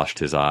colors washed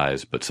his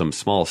eyes, but some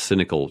small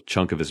cynical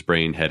chunk of his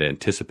brain had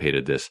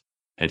anticipated this,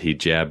 and he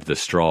jabbed the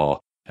straw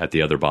at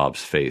the other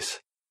Bob's face.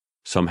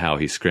 Somehow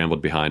he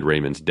scrambled behind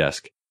Raymond's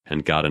desk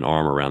and got an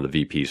arm around the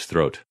VP's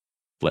throat.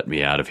 Let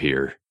me out of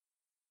here.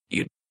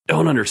 You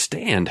don't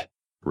understand,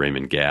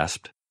 Raymond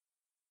gasped.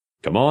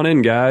 Come on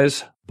in,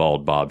 guys,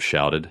 Bald Bob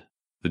shouted.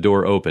 The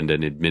door opened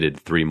and admitted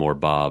 3 more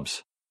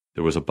Bobs.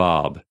 There was a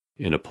Bob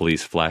in a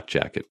police flak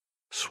jacket,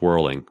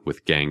 swirling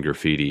with gang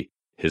graffiti,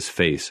 his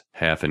face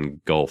half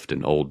engulfed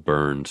in old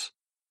burns.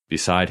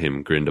 Beside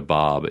him grinned a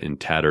Bob in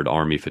tattered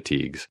army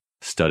fatigues,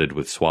 studded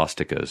with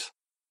swastikas.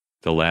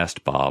 The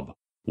last Bob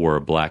wore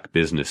a black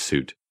business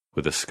suit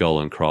with a skull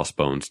and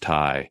crossbones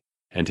tie,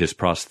 and his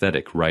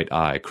prosthetic right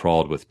eye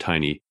crawled with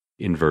tiny,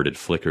 inverted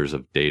flickers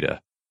of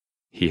data.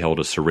 He held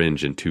a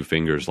syringe in 2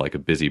 fingers like a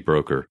busy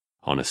broker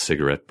on a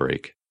cigarette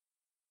break.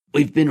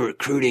 We've been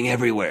recruiting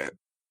everywhere,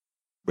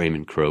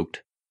 Raymond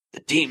croaked. The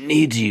team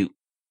needs you.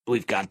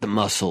 We've got the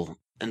muscle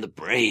and the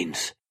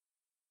brains.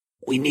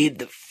 We need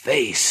the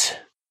face.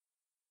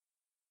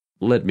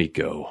 Let me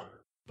go,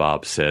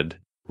 Bob said,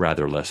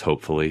 rather less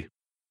hopefully.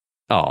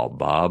 Oh,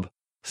 Bob,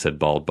 said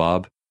Bald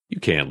Bob, you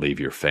can't leave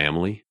your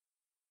family.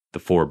 The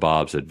 4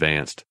 Bobs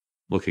advanced,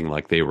 looking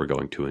like they were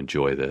going to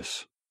enjoy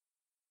this.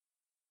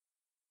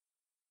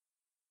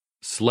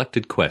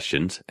 Selected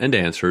questions and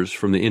answers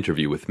from the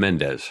interview with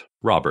Mendez,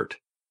 Robert,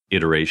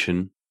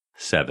 Iteration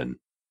 7.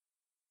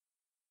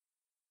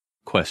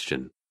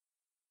 Question.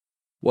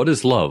 What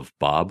is love,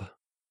 Bob?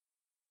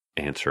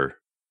 Answer.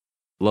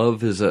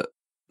 Love is a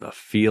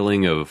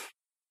feeling of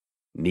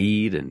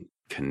need and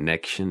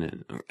connection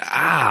and...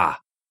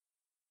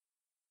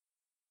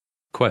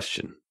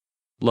 Question.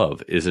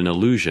 Love is an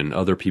illusion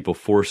other people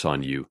force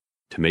on you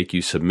to make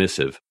you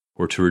submissive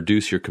or to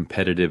reduce your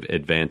competitive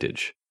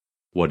advantage.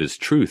 What is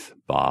truth,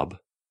 Bob?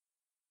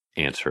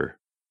 Answer.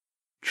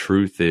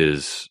 Truth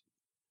is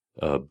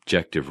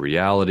objective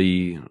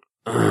reality.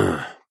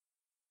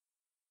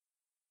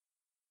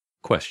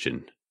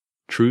 Question.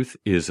 Truth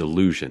is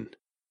illusion.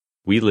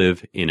 We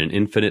live in an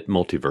infinite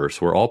multiverse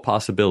where all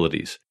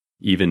possibilities,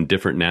 even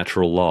different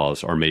natural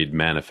laws, are made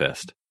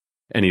manifest.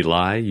 Any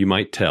lie you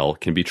might tell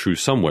can be true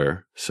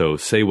somewhere, so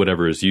say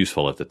whatever is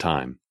useful at the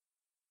time.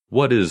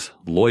 What is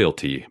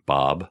loyalty,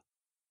 Bob?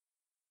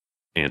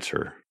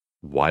 Answer.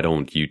 Why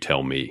don't you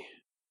tell me?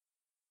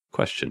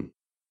 Question.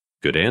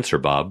 Good answer,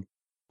 Bob.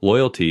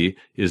 Loyalty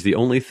is the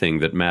only thing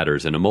that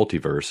matters in a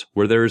multiverse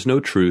where there is no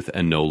truth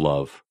and no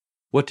love.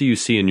 What do you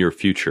see in your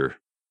future?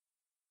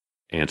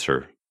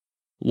 Answer.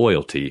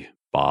 Loyalty,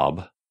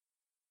 Bob.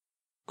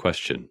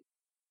 Question.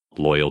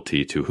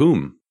 Loyalty to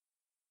whom?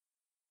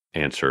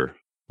 Answer.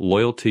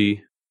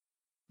 Loyalty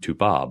to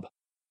Bob.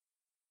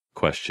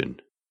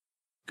 Question.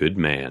 Good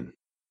man.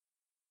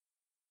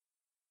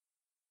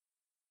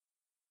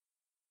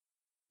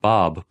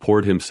 Bob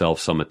poured himself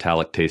some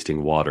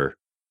metallic-tasting water.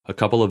 A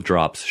couple of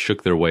drops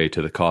shook their way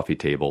to the coffee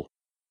table.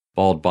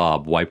 Bald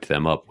Bob wiped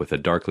them up with a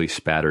darkly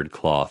spattered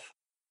cloth.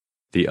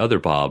 The other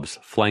Bobs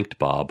flanked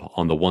Bob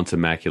on the once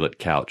immaculate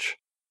couch.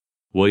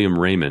 William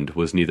Raymond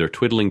was neither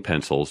twiddling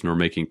pencils nor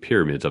making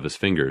pyramids of his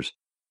fingers,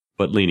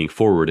 but leaning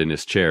forward in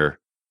his chair,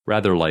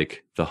 rather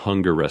like the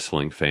hunger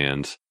wrestling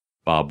fans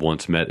Bob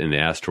once met in the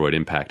asteroid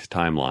impact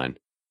timeline,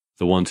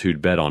 the ones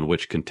who'd bet on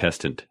which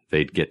contestant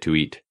they'd get to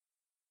eat.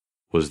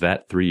 Was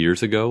that 3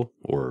 years ago,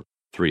 or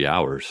 3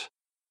 hours?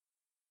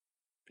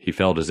 He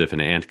felt as if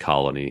an ant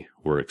colony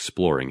were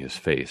exploring his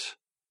face.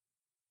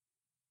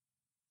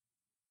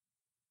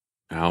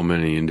 How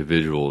many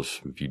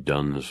individuals have you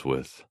done this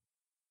with?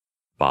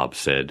 Bob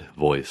said,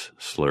 voice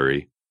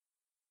slurry.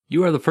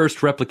 You are the first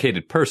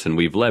replicated person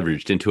we've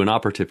leveraged into an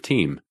operative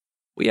team.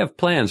 We have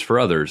plans for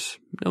others.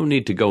 No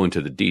need to go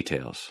into the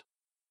details.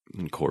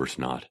 Of course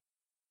not.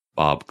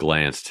 Bob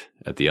glanced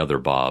at the other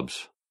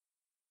Bobs.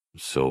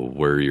 So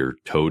we're your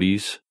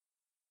toadies?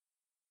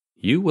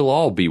 You will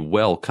all be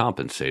well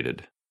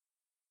compensated.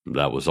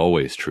 That was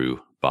always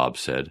true, Bob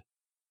said.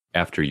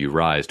 After you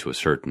rise to a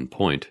certain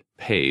point,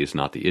 pay is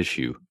not the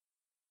issue.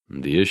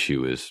 The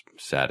issue is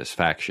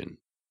satisfaction.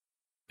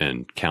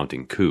 And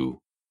counting coup.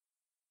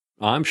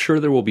 I'm sure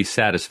there will be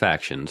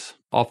satisfactions.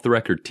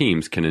 Off-the-record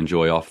teams can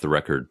enjoy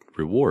off-the-record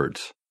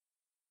rewards.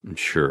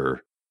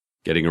 Sure,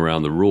 getting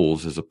around the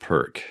rules is a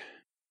perk.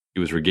 He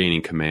was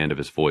regaining command of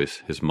his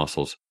voice, his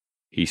muscles.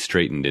 He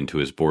straightened into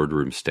his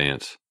boardroom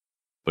stance.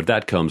 But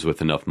that comes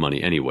with enough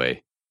money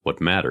anyway.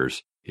 What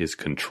matters is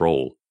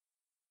control.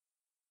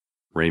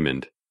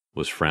 Raymond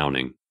was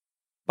frowning.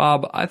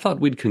 Bob, I thought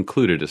we'd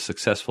concluded a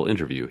successful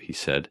interview, he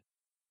said.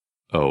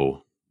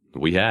 Oh,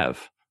 we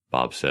have,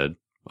 Bob said.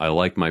 I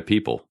like my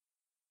people.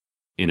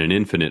 In an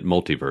infinite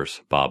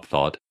multiverse, Bob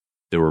thought,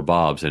 there were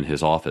Bobs in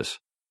his office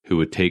who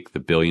would take the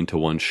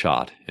 1,000,000,000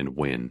 shot and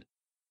win.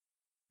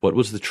 What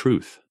was the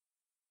truth?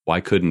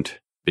 Why couldn't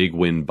Big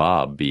Win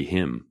Bob be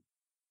him?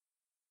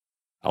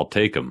 I'll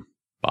take 'em,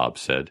 Bob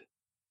said.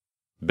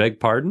 Beg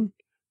pardon?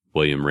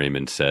 William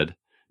Raymond said,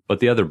 but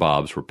the other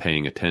Bobs were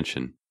paying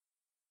attention.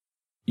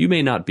 You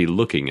may not be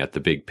looking at the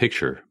big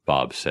picture,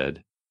 Bob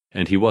said,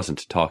 and he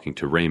wasn't talking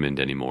to Raymond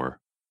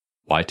anymore.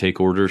 Why take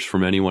orders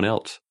from anyone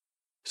else?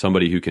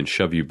 Somebody who can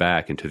shove you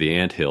back into the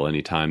anthill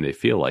any time they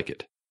feel like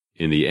it.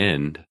 In the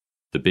end,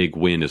 the big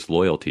win is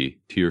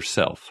loyalty to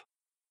yourself.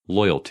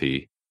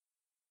 Loyalty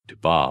to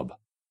Bob.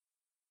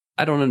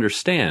 I don't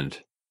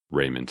understand,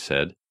 Raymond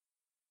said.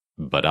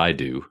 But I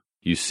do.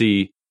 You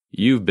see,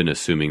 you've been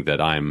assuming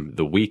that I'm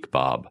the weak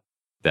Bob,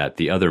 that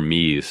the other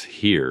me's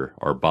here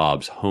are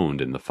Bobs honed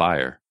in the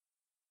fire.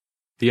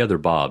 The other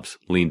Bobs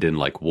leaned in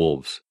like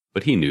wolves,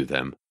 but he knew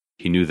them.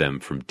 He knew them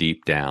from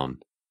deep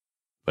down.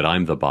 But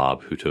I'm the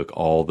Bob who took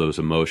all those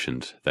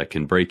emotions that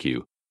can break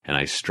you, and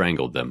I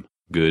strangled them,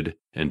 good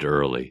and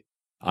early.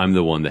 I'm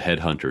the one the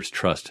headhunters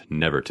trust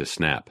never to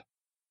snap.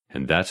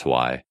 And that's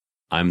why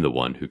I'm the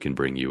one who can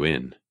bring you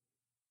in.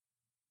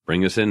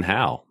 Bring us in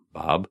how,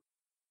 Bob?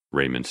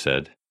 Raymond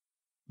said.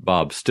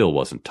 Bob still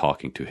wasn't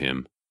talking to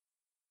him.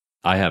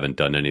 I haven't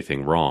done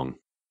anything wrong,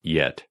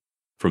 yet.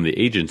 From the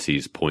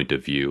agency's point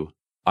of view,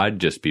 I'd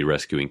just be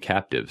rescuing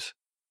captives.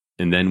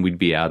 And then we'd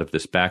be out of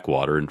this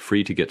backwater and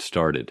free to get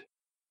started.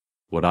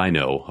 What I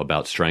know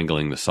about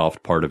strangling the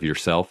soft part of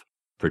yourself,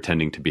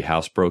 pretending to be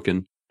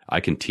housebroken, I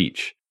can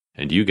teach.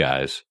 And you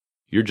guys,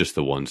 you're just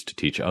the ones to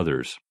teach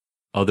others.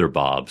 Other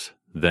Bobs,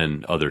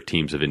 then other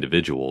teams of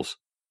individuals.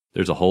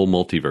 There's a whole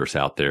multiverse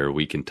out there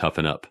we can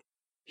toughen up.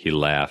 He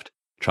laughed,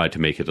 tried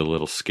to make it a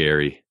little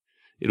scary.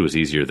 It was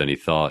easier than he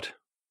thought.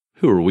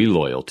 Who are we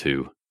loyal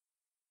to?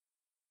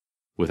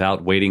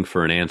 Without waiting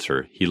for an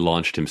answer, he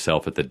launched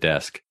himself at the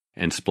desk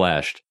and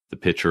splashed the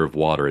pitcher of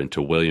water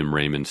into William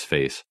Raymond's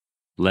face.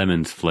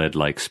 Lemons fled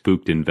like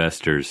spooked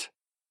investors.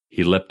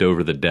 He leapt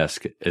over the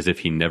desk as if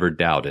he never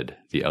doubted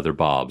the other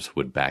Bobs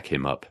would back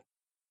him up.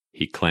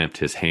 He clamped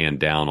his hand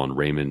down on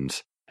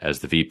Raymond's as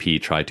the VP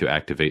tried to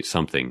activate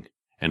something,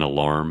 an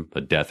alarm,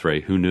 a death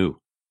ray, who knew?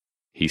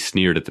 He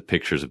sneered at the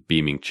pictures of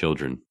beaming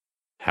children.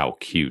 How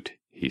cute,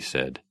 he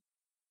said.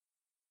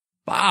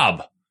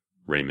 Bob!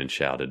 Raymond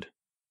shouted.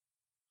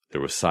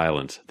 There was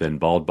silence, then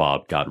Bald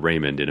Bob got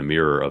Raymond in a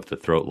mirror of the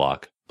throat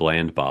lock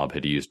Bland Bob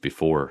had used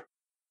before.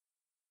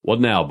 What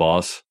now,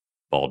 boss?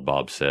 Bald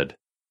Bob said.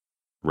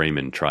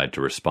 Raymond tried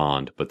to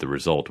respond, but the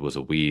result was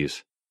a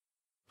wheeze.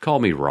 Call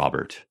me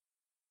Robert.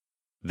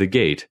 The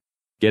gate.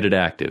 Get it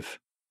active.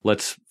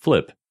 Let's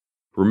flip.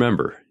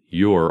 Remember,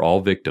 you're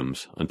all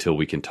victims until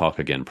we can talk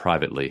again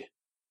privately.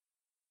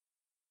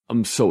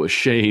 I'm so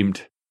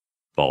ashamed,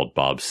 Bald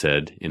Bob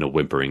said in a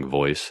whimpering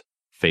voice.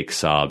 Fake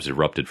sobs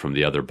erupted from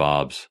the other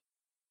Bobs.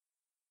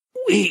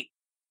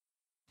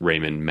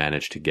 Raymond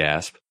managed to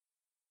gasp.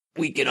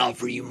 We can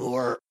offer you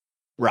more,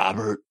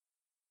 Robert.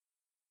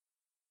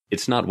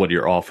 It's not what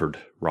you're offered,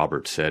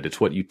 Robert said. It's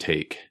what you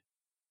take.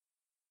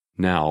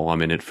 Now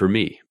I'm in it for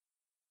me.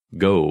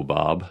 Go,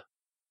 Bob.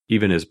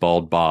 Even as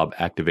Bald Bob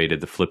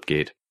activated the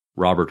flipgate,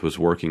 Robert was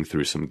working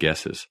through some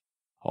guesses.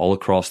 All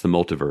across the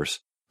multiverse,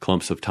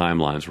 clumps of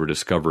timelines were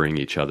discovering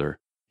each other,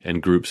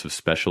 and groups of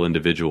special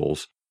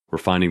individuals were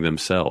finding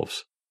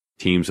themselves,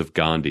 teams of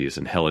Gandhis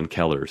and Helen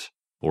Kellers,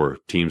 or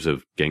teams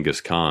of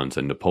Genghis Khans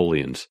and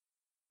Napoleons.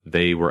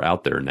 They were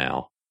out there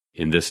now.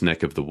 In this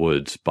neck of the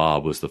woods,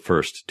 Bob was the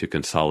first to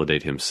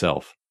consolidate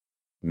himself.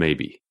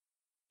 Maybe.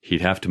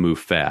 He'd have to move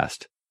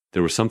fast.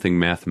 There was something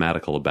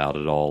mathematical about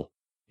it all,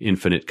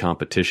 infinite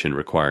competition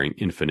requiring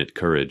infinite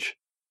courage.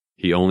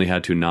 He only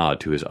had to nod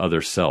to his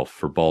other self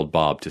for Bald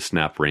Bob to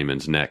snap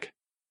Raymond's neck.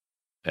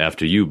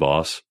 After you,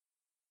 boss.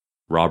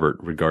 Robert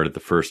regarded the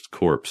first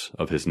corpse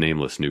of his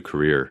nameless new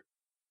career.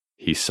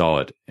 He saw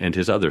it and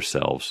his other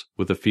selves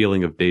with a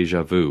feeling of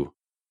déjà vu.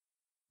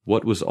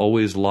 What was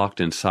always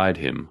locked inside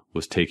him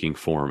was taking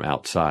form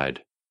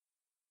outside.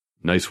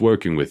 Nice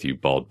working with you,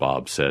 Bald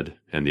Bob said,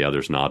 and the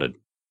others nodded.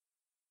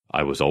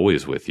 I was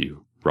always with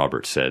you,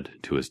 Robert said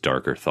to his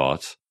darker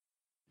thoughts,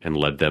 and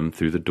led them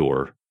through the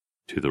door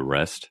to the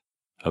rest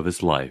of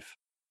his life.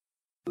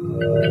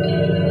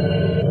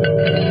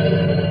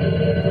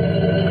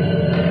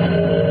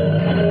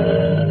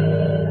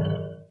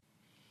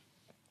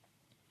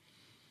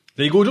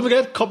 There you go, don't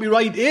forget,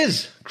 copyright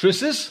is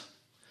Chris's.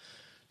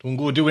 Don't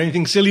go do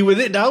anything silly with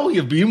it now,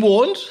 you've been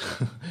warned.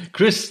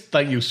 Chris,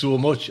 thank you so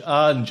much.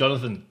 And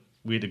Jonathan,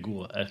 way to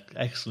go.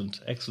 Excellent,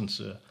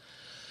 sir.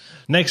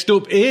 Next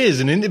up is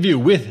an interview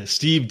with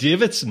Steve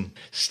Davidson.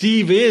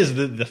 Steve is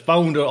the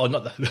founder, or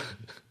not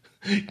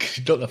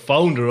the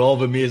founder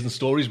of Amazing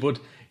Stories, but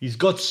he's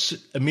got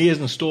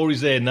amazing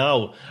stories there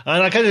now.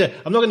 And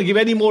I'm not going to give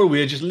any more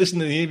away, just listen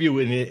to the interview,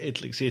 and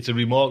it's a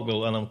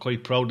remarkable, and I'm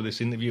quite proud of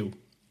this interview.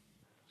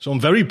 So I'm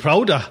very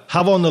proud to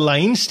have on the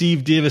line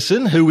Steve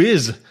Davison, who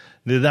is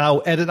the now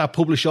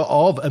editor-publisher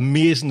of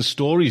Amazing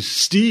Stories.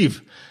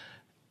 Steve,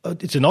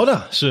 it's an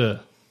honour, sir.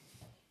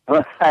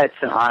 Well, it's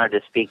an honor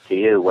to speak to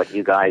you. What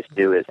you guys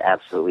do is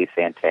absolutely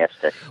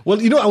fantastic.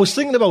 Well, I was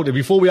thinking about it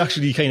before we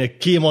actually kind of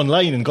came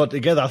online and got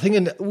together. I'm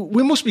thinking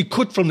we must be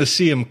cut from the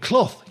same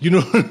cloth,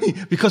 what I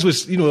mean? Because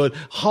we're,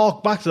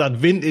 hark back to that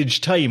vintage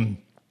time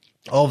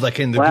of that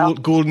kind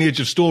of golden age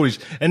of stories,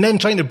 and then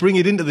trying to bring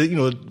it into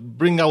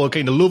bring our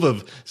kind of love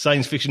of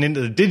science fiction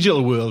into the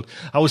digital world.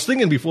 I was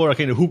thinking before I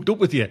kind of hooked up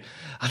with you,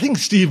 I think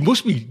Steve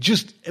must be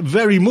just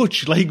very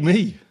much like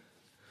me.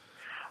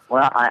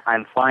 Well,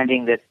 I'm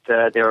finding that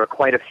there are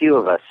quite a few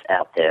of us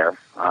out there.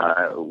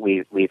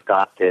 We've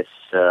got this,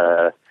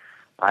 I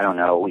don't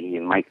know,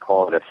 you might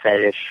call it a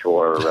fetish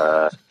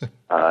or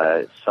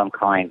some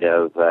kind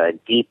of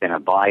deep and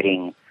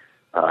abiding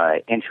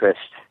interest.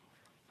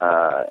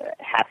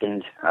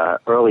 Happened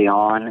early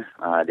on.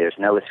 There's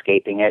no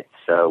escaping it,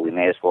 so we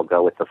may as well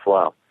go with the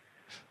flow.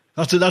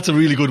 That's a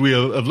really good way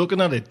of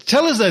looking at it.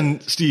 Tell us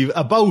then, Steve,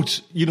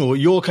 about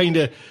your kind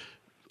of.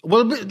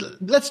 Well,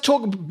 let's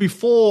talk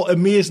before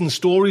Amazing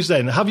Stories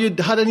then. Have you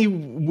had any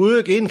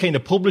work in kind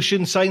of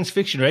publishing science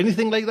fiction or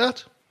anything like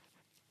that?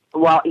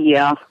 Well,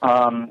 yeah.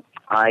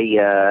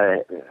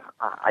 I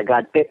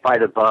got bit by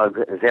the bug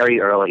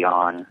very early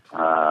on.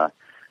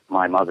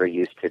 My mother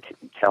used to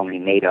tell me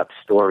made-up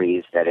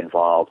stories that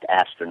involved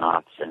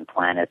astronauts and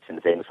planets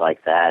and things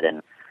like that.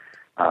 And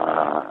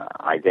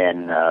I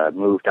then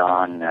moved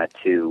on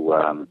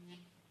to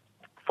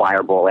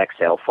Fireball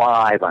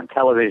XL5 on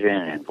television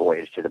and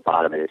Voyage to the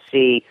Bottom of the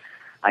Sea.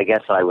 I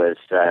guess I was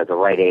the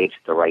right age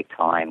at the right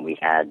time. We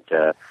had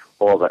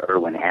all the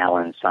Irwin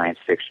Allen science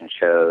fiction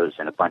shows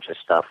and a bunch of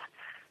stuff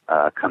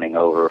coming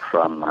over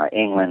from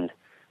England.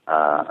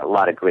 A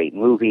lot of great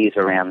movies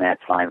around that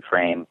time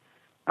frame.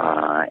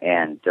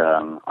 And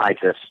I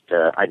just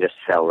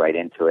fell right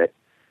into it.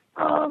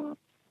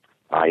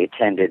 I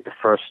attended the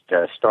first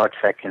Star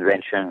Trek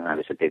convention. I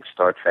was a big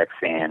Star Trek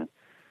fan.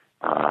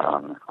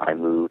 I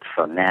moved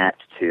from that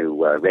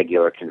to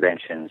regular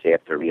conventions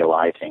after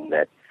realizing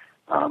that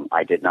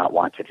I did not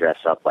want to dress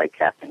up like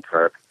Captain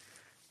Kirk.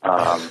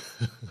 I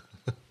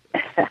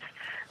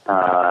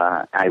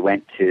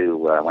went to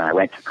when I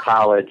went to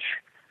college.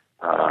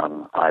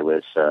 I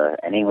was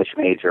an English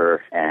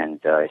major, and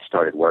I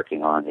started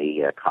working on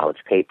the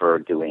college paper,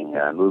 doing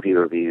movie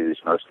reviews,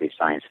 mostly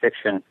science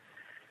fiction.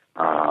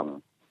 I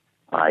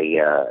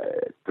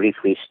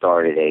briefly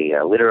started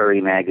a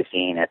literary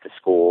magazine at the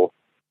school,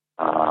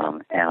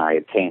 and I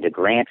obtained a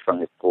grant from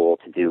the school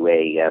to do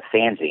a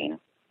fanzine,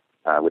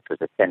 which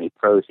was a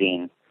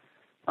semi-prozine.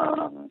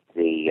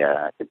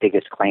 The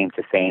biggest claim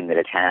to fame that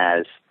it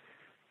has,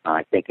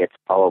 I think it's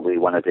probably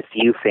one of the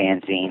few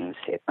fanzines,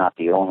 if not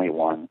the only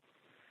one,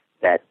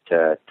 that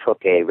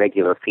took a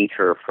regular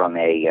feature from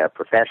a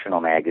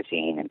professional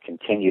magazine and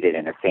continued it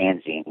in a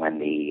fanzine when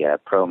the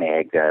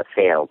pro-mag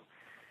failed.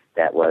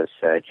 That was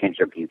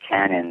Ginger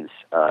Buchanan's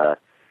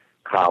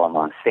column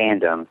on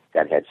fandom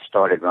that had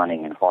started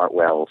running in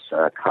Hartwell's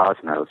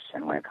Cosmos,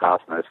 and when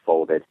Cosmos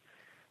folded,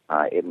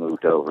 it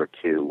moved over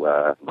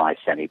to my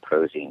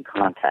semi-prozine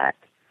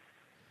Contact.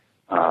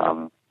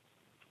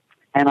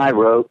 And I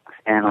wrote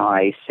and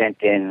I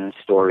sent in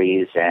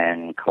stories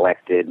and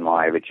collected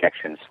my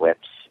rejection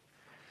slips,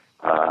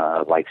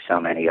 like so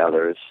many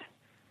others.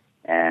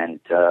 And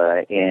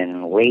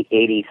in late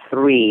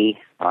 '83,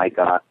 I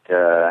got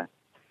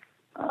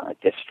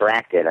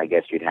distracted, I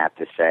guess you'd have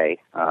to say,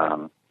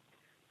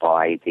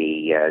 by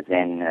the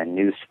then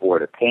new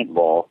sport of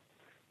paintball.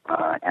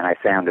 And I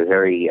found a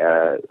very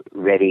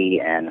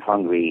ready and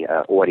hungry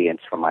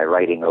audience for my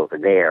writing over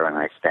there, and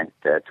I spent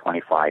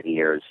 25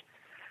 years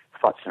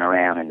futzing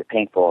around in the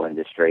paintball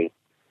industry.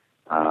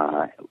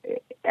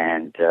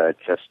 And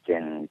just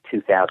in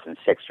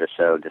 2006 or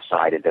so,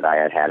 decided that I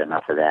had had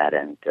enough of that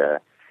and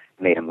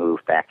made a move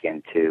back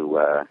into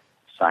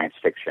science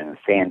fiction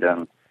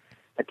fandom,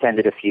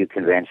 attended a few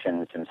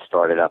conventions, and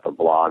started up a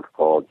blog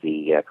called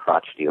the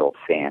Crotchety Old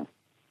Fan.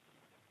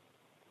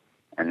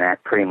 And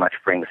that pretty much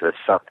brings us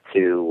up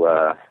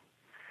to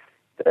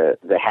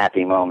the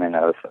happy moment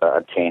of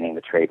obtaining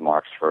the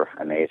trademarks for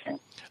Amazing.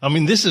 I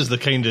mean, this is the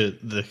kind of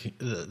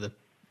the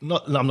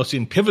not, I'm not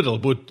saying pivotal,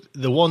 but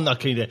the one that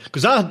kind of,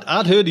 because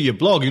I'd heard of your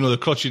blog, the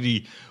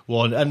crotchety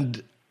one,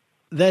 and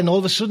then all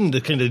of a sudden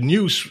the kind of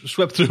news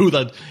swept through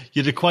that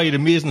you'd acquired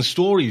Amazing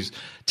Stories.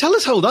 Tell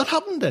us how that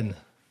happened then.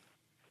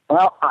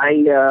 Well,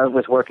 I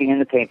was working in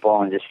the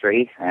paintball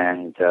industry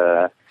and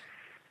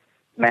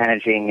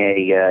managing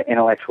a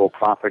intellectual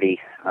property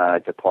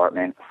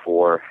department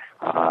for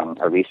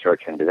a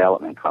research and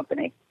development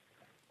company.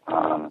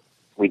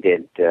 We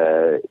did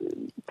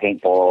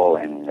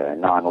paintball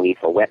and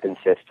non-lethal weapon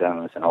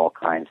systems and all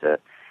kinds of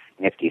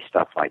nifty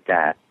stuff like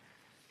that.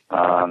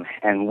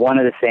 And one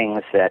of the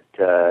things that,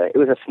 it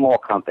was a small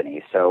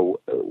company, so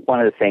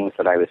one of the things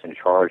that I was in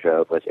charge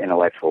of was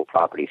intellectual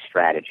property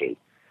strategy,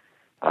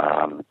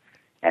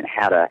 and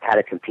how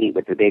to compete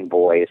with the big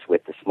boys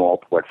with the small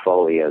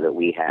portfolio that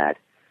we had.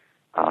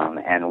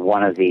 And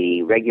one of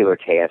the regular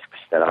tasks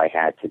that I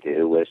had to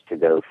do was to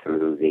go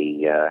through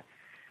the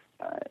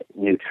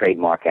new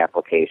trademark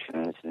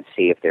applications and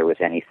see if there was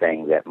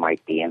anything that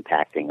might be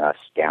impacting us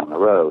down the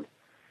road.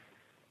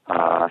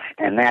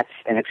 And that's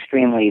an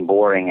extremely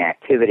boring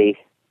activity.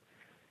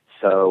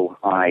 So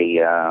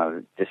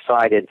I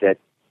decided that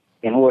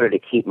in order to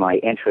keep my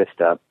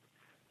interest up,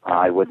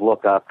 I would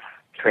look up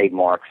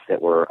trademarks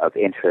that were of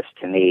interest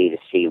to me to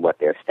see what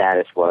their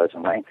status was,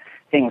 and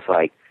things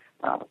like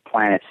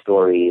Planet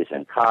Stories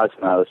and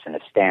Cosmos and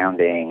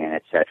Astounding and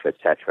et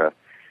cetera,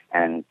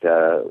 And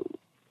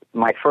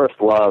my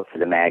first love for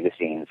the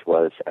magazines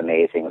was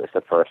Amazing. It was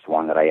the first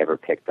one that I ever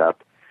picked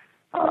up.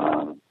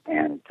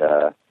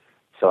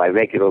 So I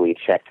regularly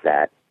checked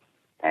that.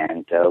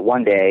 And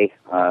one day,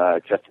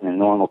 just in the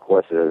normal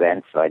course of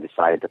events, I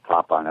decided to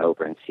pop on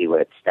over and see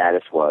what its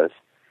status was.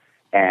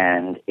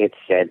 And it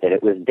said that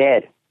it was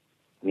dead,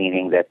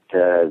 meaning that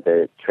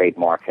the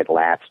trademark had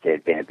lapsed, it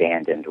had been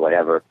abandoned,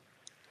 whatever.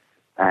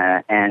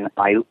 And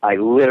I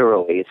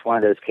literally, it's one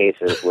of those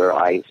cases where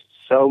I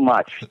so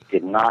much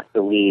did not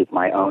believe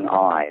my own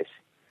eyes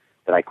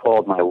that I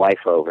called my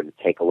wife over to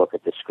take a look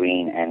at the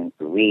screen and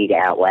read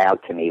out loud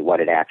to me what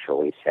it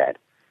actually said.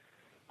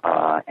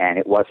 And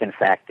it was in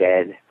fact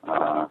dead.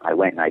 I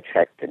went and I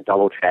checked and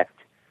double-checked.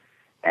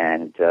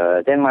 And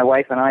then my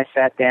wife and I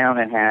sat down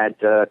and had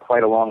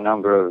quite a long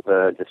number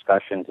of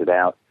discussions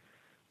about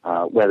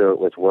whether it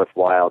was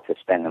worthwhile to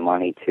spend the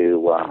money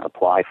to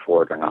apply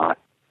for it or not.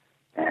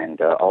 And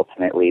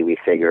ultimately we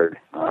figured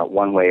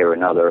one way or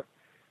another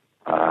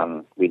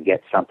we'd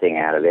get something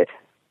out of it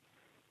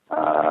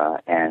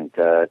and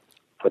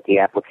put the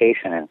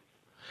application in.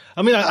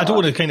 I mean, I don't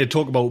want to kind of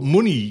talk about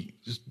money,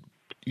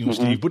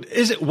 Steve, but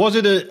was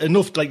it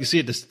enough, like you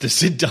say, to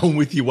sit down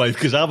with your wife?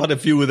 Because I've had a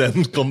few of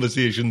them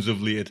conversations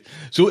of late.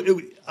 So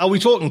are we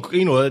talking,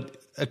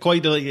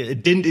 quite a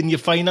dent in your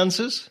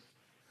finances?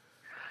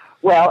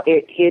 Well,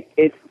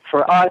 it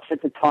for us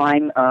at the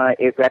time,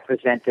 it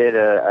represented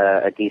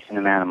a decent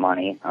amount of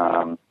money,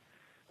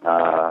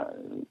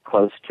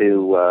 close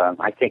to,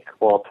 I think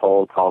all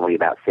told, probably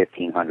about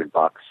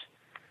 $1,500.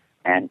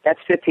 And that's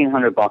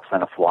 $1,500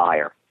 on a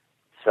flyer.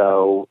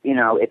 So,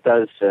 it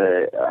does,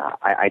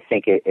 I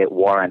think it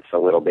warrants a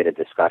little bit of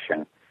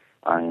discussion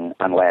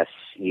unless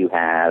you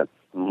have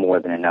more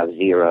than enough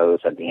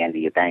zeros at the end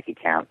of your bank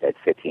account that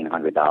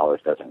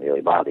 $1,500 doesn't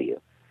really bother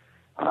you.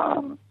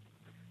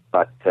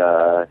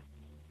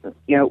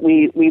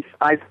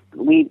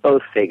 We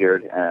both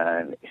figured,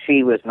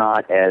 she was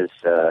not as,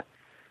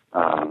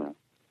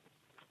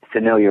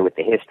 familiar with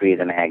the history of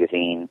the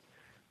magazine,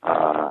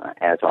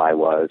 as I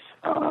was,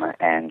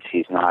 and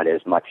she's not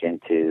as much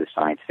into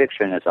science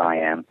fiction as I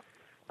am,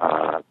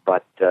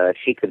 but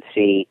she could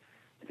see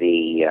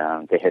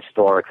the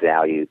historic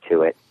value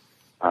to it,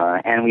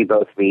 and we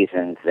both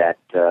reasoned that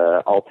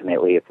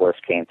ultimately, if worse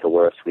came to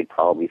worse, we'd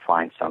probably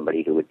find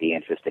somebody who would be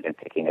interested in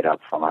picking it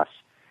up from us,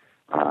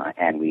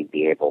 and we'd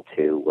be able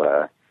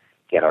to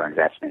get our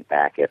investment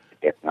back if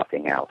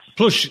nothing else.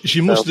 Plus,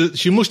 she must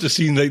have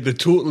seen like the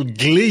total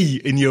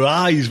glee in your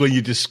eyes when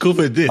you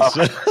discovered this.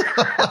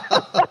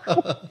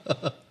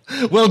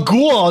 Well,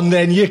 go on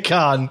then, you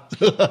can.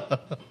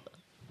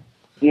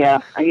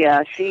 Yeah,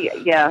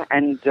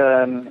 and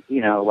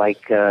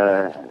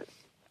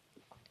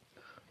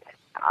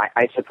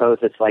I suppose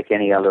it's like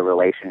any other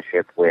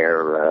relationship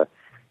where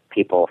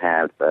people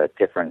have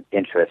different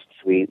interests.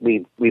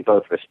 We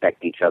both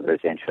respect each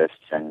other's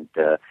interests and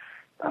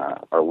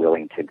are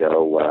willing to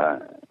go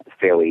a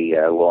fairly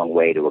long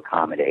way to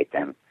accommodate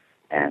them.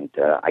 And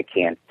I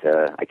can't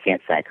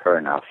thank her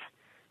enough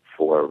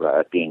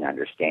for being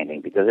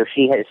understanding, because if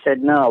she had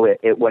said no,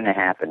 it wouldn't have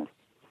happened.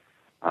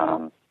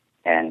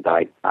 And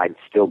I'd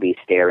still be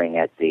staring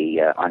at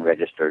the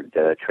unregistered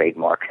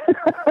trademark.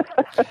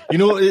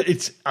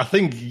 I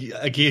think,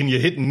 again,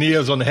 you're hitting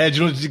nails on the head.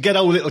 To get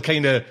our little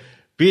kind of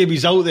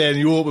babies out there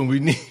in the open, we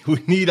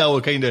need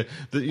our kind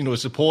of,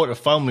 support of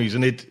families.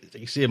 And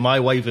you say my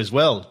wife as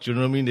well. Do you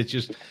know what I mean? It's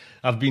just,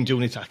 I've been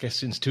doing it, I guess,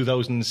 since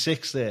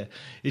 2006 there.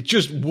 It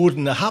just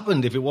wouldn't have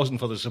happened if it wasn't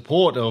for the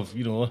support of,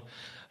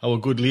 our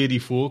good lady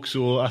folk.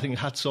 So I think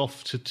hats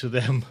off to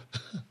them.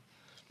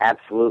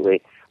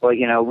 Absolutely. Well,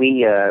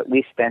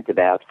 we spent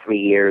about 3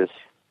 years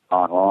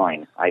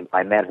online.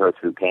 I met her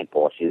through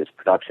paintball. She was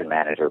production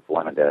manager for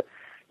one of the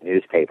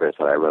newspapers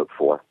that I wrote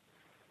for.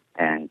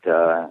 And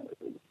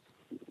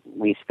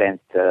we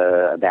spent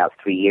about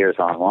 3 years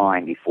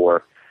online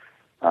before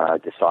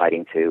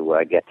deciding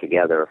to get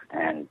together.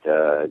 And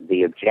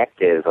the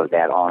objective of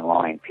that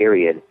online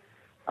period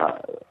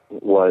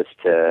was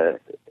to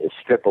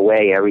strip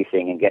away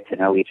everything and get to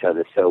know each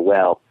other so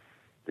well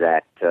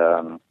that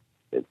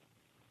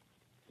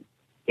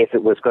if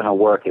it was going to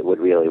work, it would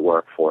really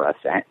work for us,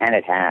 and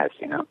it has,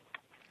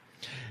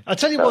 I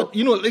tell you what,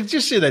 let's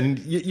just say then,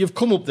 you've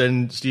come up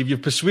then, Steve,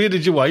 you've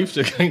persuaded your wife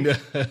to kind of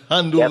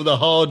hand over the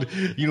hard,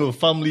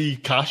 family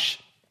cash.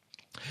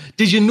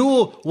 Did you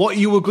know what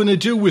you were going to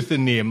do with the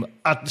name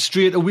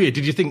straight away?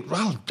 Did you think,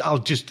 well,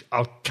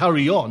 I'll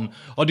carry on?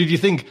 Or did you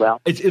think,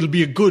 it'll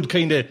be a good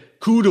kind of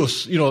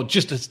kudos,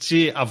 just to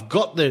say, I've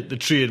got the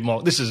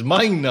trademark, this is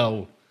mine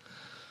now?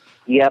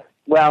 Yep.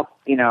 Well,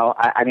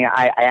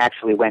 I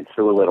actually went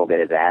through a little bit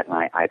of that, and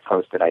I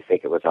posted, I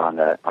think it was on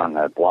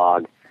the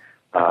blog,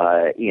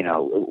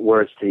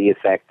 words to the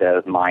effect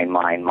of mine,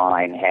 mine,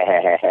 mine.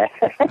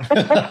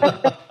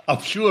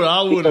 I'm sure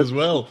I would as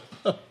well.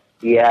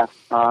 Yeah.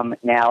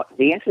 Now,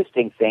 the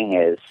interesting thing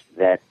is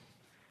that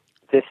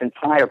this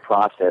entire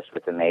process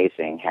with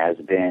Amazing has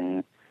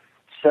been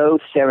so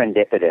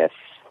serendipitous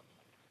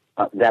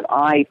that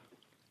I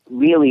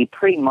really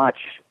pretty much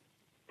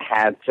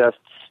have just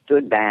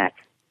stood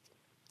back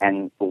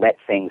and let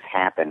things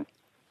happen.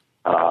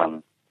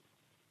 And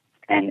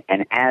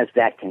as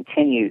that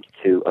continued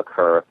to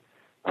occur,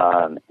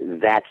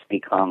 that's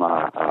become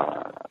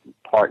a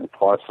part and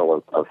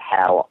parcel of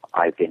how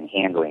I've been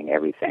handling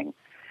everything.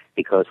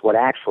 Because what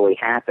actually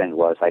happened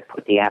was I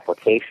put the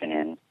application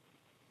in,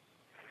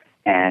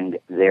 and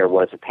there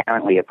was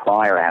apparently a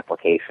prior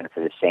application for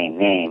the same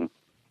name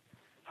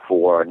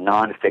for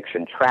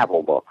nonfiction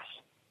travel books.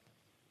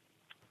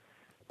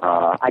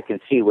 I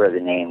can see where the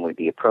name would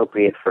be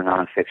appropriate for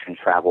nonfiction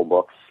travel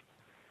books,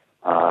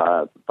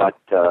 but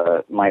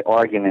my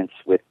arguments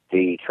with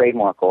the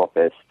trademark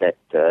office that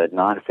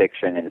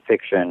nonfiction and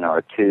fiction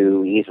are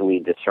two easily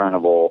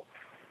discernible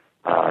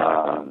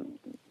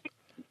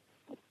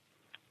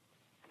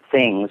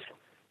things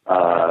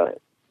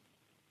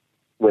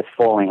was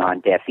falling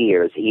on deaf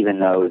ears, even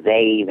though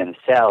they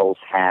themselves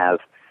have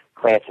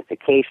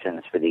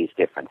classifications for these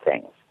different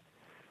things.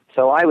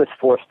 So I was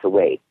forced to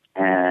wait.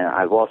 And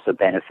I've also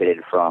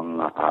benefited from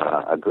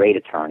a great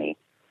attorney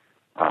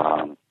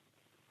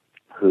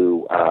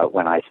who,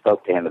 when I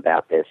spoke to him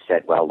about this,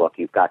 said, well, look,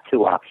 you've got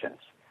two options.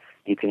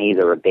 You can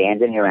either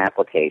abandon your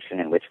application,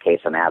 in which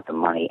case I'm out the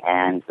money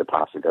and the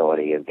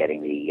possibility of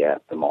getting the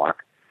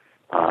mark,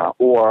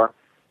 or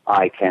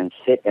I can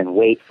sit and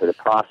wait for the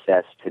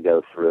process to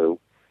go through,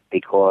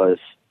 because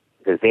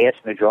the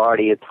vast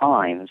majority of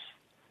times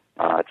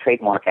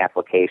trademark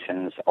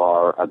applications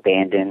are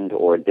abandoned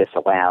or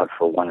disallowed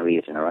for one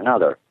reason or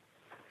another.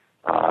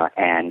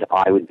 And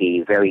I would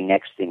be very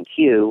next in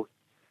queue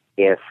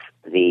if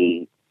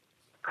the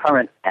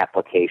current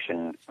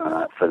application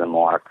for the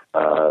mark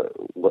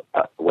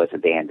was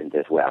abandoned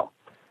as well.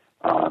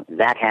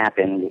 That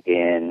happened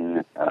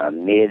in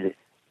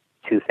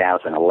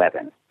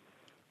mid-2011.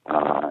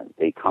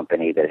 The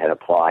company that had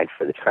applied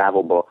for the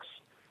travel books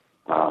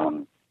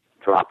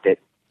dropped it.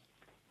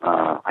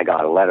 I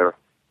got a letter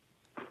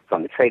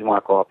from the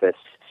trademark office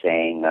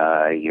saying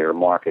your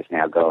mark is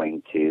now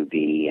going to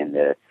be in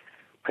the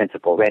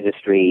principal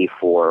registry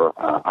for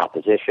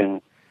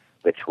opposition,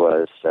 which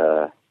was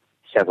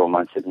several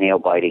months of nail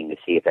biting to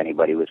see if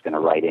anybody was going to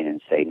write in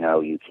and say,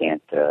 no, you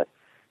can't,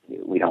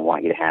 we don't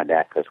want you to have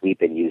that because we've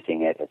been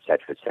using it, et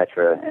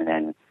cetera, and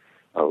then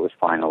it was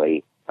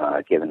finally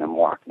given the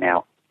mark.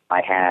 Now,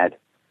 I had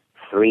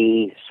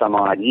 3 some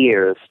odd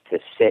years to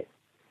sit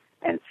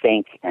and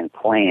think and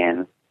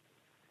plan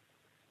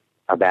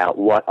about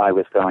what I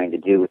was going to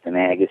do with the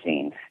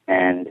magazine.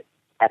 And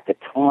at the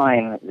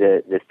time,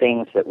 the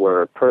things that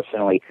were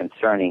personally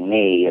concerning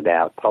me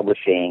about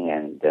publishing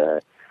and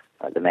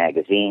the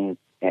magazine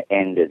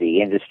end of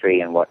the industry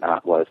and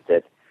whatnot, was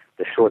that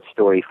the short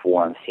story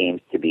form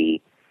seems to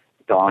be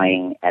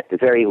dying, at the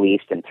very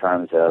least, in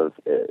terms of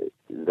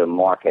the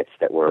markets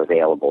that were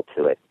available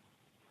to it.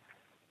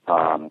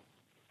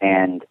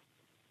 And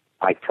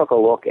I took a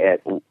look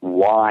at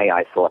why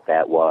I thought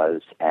that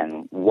was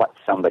and what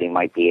somebody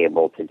might be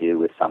able to do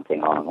with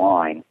something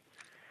online.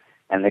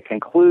 And the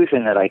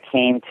conclusion that I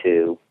came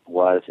to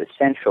was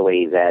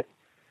essentially that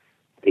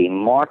the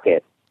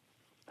market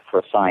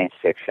for science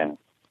fiction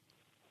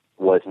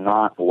was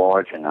not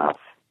large enough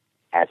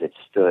as it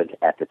stood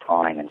at the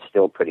time and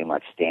still pretty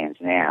much stands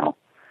now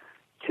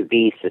to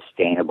be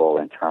sustainable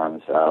in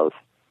terms of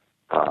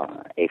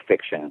a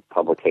fiction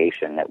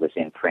publication that was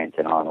in print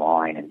and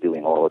online and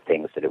doing all the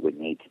things that it would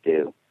need to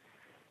do.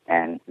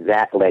 And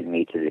that led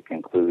me to the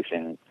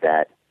conclusion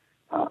that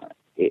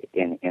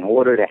in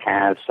order to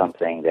have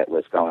something that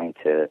was going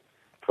to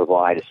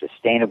provide a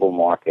sustainable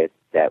market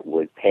that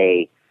would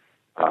pay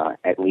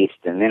at least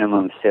the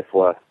minimum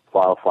SIFLA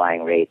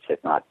qualifying rates,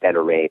 if not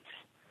better rates,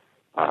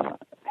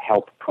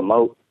 help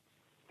promote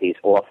these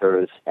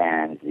authors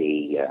and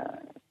the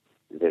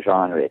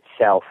genre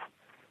itself,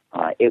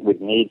 it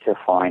would need to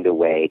find a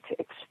way to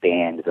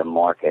expand the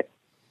market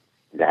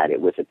that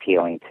it was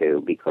appealing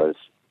to, because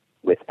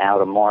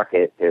without a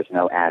market, there's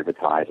no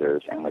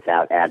advertisers, and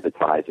without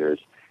advertisers,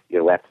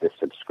 you're left with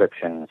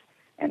subscriptions,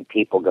 and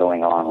people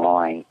going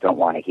online don't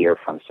want to hear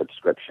from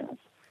subscriptions.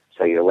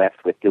 So you're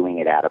left with doing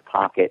it out of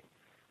pocket,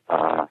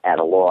 at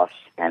a loss,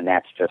 and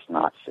that's just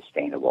not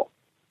sustainable.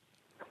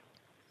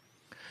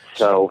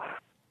 So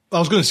I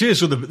was going to say,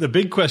 so the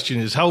big question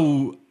is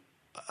how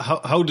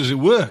does it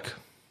work?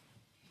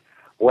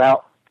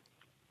 Well,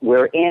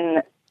 we're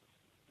in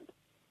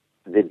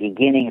the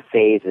beginning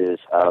phases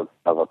of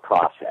a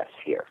process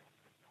here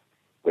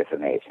with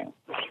Amazing.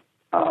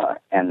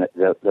 And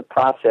the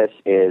process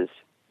is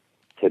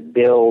to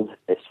build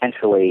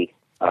essentially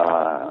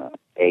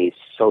a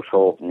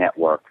social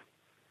network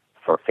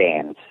for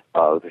fans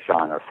of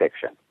genre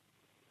fiction.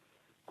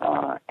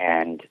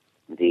 And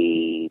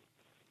the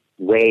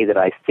way that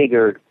I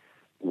figured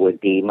would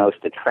be most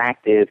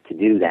attractive to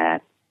do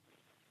that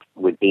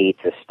would be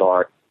to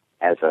start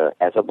as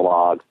a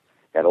blog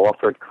that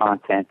offered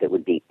content that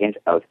would be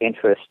of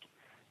interest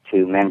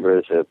to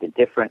members of the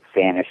different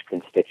fanish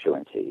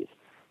constituencies,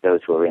 those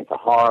who are into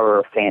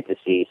horror,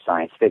 fantasy,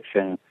 science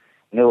fiction,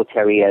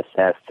 military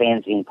SF,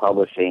 fanzine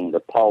publishing, the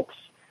pulps,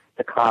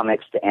 the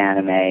comics, the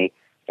anime,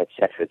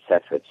 etc.,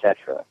 etc.,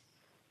 etc.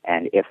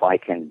 And if I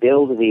can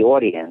build the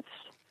audience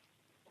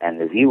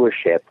and the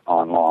viewership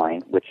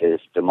online, which is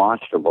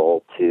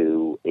demonstrable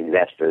to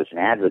investors and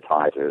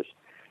advertisers,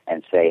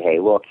 and say, hey,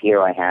 look,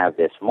 here I have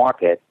this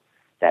market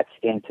that's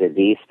into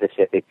these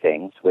specific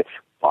things, which,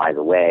 by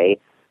the way,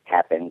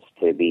 happens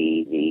to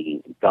be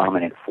the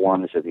dominant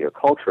forms of your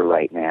culture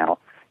right now,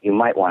 you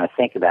might want to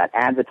think about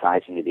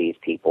advertising to these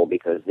people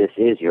because this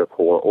is your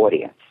core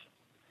audience.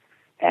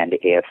 And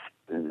if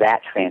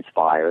that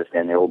transpires,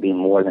 then there will be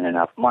more than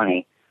enough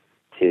money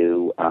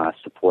to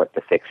support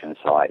the fiction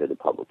side of the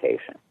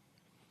publication.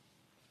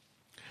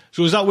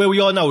 So is that where we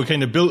are now? We're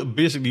kind of built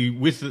basically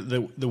with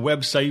the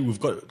website. We've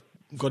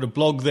got a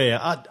blog there.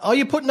 Are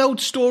you putting out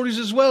stories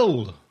as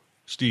well,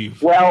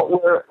 Steve?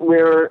 Well,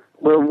 we're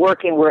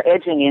working. We're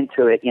edging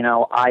into it. You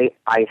know, I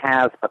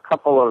have a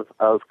couple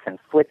of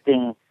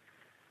conflicting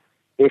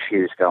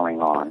issues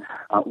going on.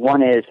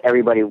 One is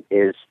everybody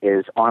is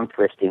arm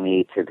twisting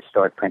me to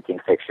start printing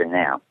fiction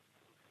now,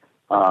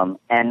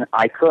 and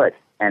I could,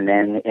 and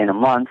then in a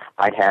month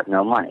I'd have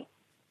no money.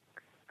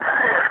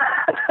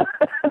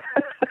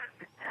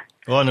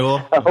 Oh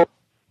no!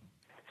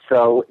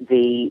 So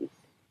the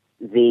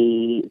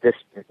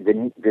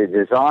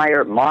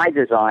desire, my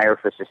desire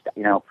for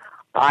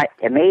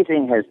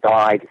Amazing has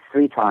died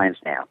 3 times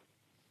now,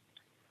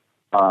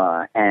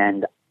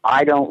 and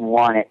I don't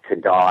want it to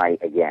die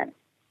again.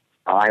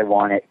 I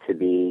want it to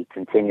be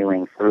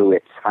continuing through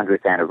its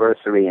 100th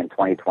anniversary in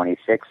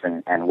 2026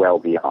 and well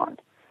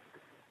beyond.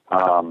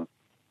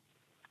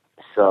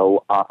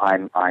 So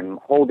I'm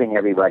holding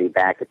everybody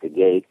back at the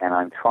gate, and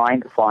I'm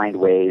trying to find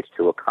ways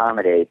to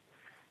accommodate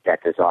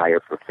that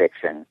desire for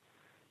fiction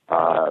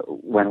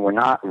when we're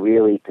not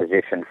really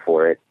positioned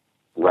for it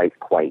right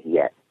quite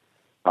yet.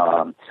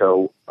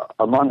 So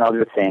among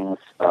other things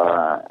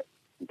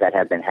that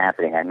have been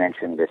happening, I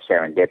mentioned the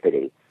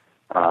serendipity.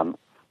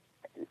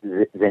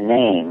 The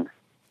name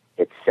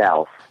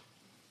itself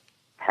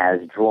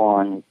has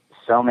drawn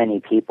so many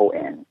people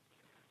in,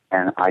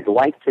 and I'd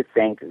like to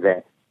think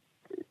that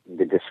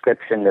the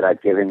description that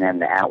I've given them,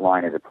 the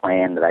outline of the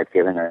plan that I've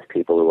given those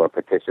people who are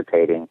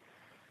participating,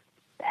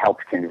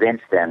 helped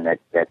convince them that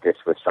this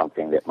was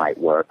something that might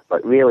work.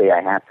 But really,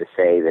 I have to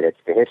say that it's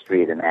the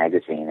history of the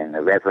magazine and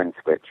the reverence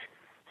which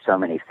so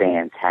many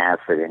fans have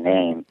for the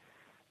name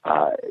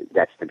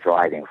that's the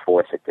driving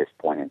force at this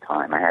point in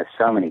time. I have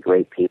so many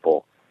great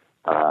people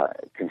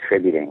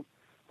contributing,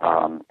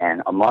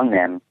 and among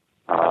them,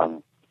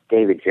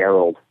 David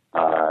Gerald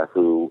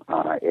who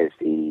is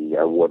the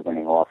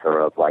award-winning author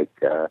of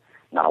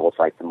novels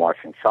like The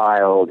Martian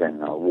Child and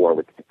War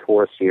with the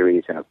Tor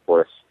series, and of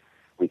course,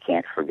 we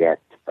can't forget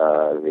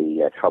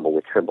the Trouble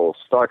with Tribbles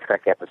Star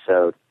Trek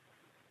episode.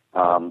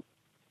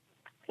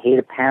 He'd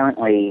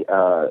apparently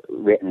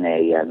written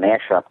a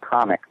mashup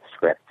comic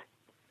script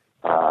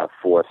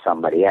for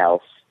somebody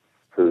else,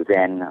 who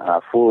then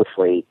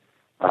foolishly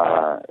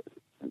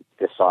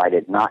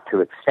decided not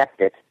to accept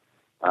it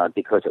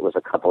because it was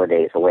a couple of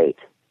days late.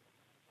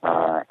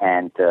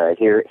 And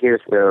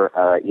here's where,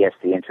 yes,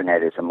 the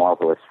internet is a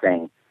marvelous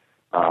thing.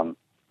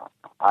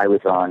 I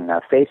was on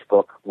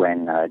Facebook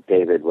when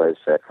David was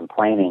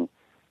complaining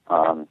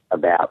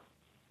about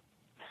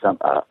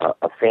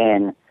a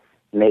fan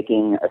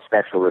making a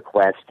special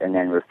request and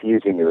then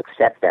refusing to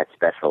accept that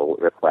special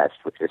request,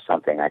 which is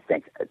something I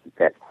think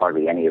that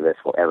hardly any of us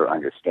will ever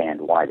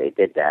understand why they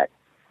did that.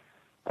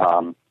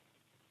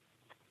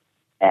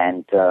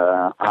 And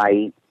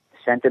I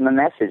sent him a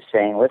message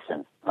saying,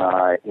 listen,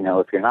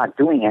 if you're not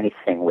doing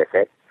anything with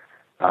it,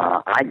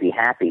 I'd be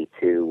happy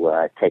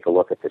to take a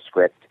look at the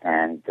script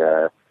and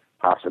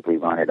possibly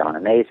run it on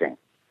Amazing.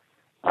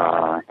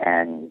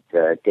 And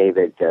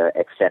David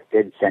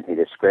accepted, sent me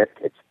the script.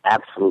 It's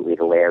absolutely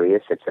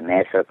hilarious. It's a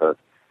mashup of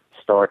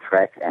Star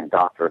Trek and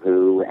Doctor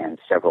Who and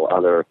several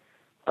other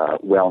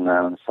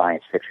well-known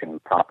science fiction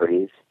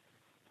properties.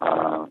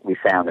 We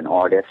found an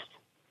artist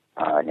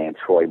named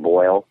Troy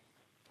Boyle,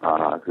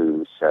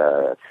 who's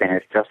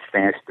just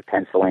finished the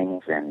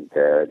pencilings, and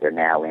they're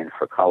now in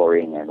for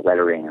coloring and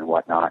lettering and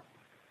whatnot.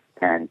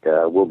 And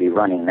we'll be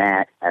running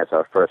that as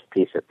our first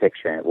piece of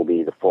fiction. It will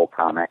be the full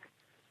comic,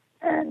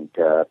 and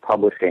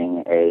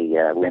publishing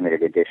a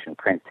limited edition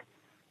print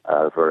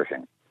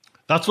version.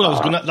 That's what I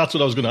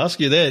was gonna ask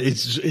you there.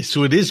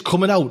 So it is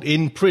coming out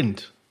in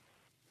print.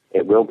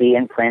 It will be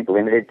in print,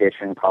 limited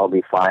edition,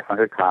 probably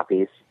 500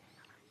 copies.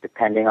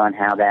 Depending on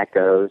how that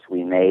goes,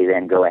 we may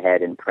then go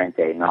ahead and print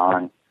a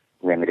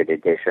non-limited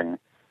edition.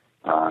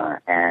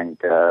 And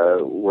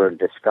we're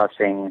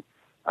discussing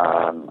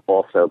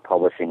also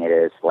publishing it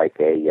as like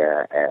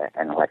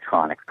an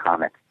electronic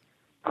comic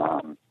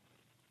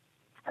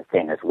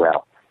thing as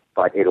well.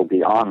 But it'll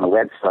be on the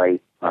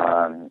website,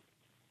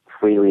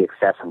 freely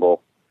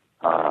accessible,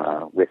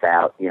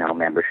 without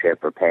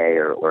membership or pay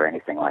or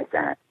anything like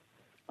that.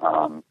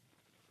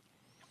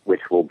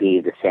 Which will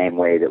be the same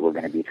way that we're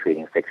going to be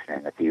treating fiction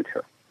in the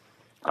future.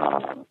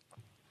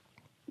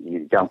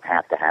 You don't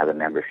have to have a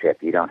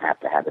membership. You don't have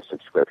to have a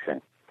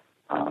subscription.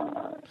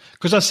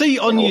 Because I see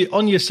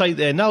on your site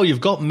there now you've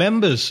got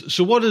members.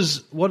 So what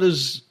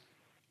does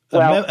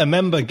a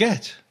member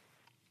get?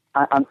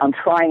 I'm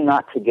trying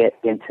not to get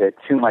into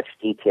too much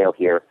detail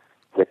here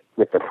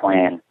with the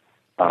plan.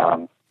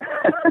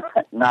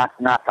 Not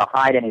to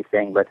hide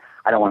anything, but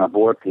I don't want to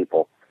bore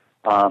people.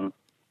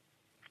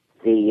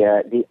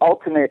 The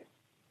ultimate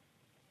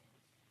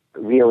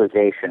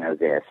realization of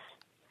this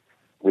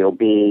will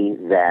be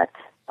that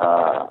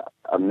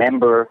a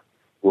member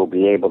will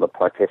be able to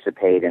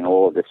participate in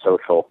all of the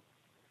social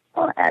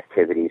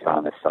activities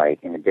on the site,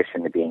 in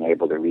addition to being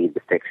able to read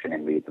the fiction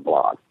and read the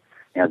blog.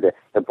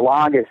 The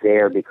blog is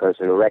there because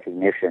of a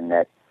recognition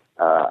that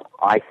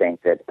I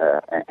think that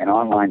an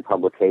online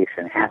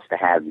publication has to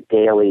have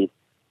daily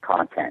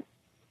content.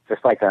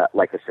 Just like a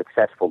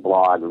successful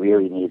blog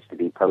really needs to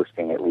be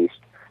posting at least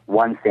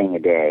one thing a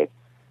day.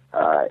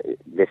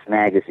 This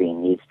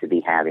magazine needs to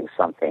be having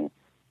something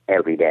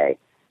every day.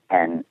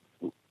 And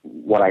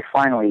what I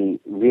finally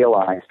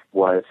realized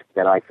was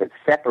that I could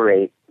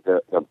separate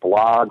the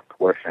blog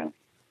portion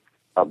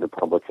of the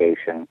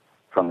publication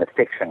from the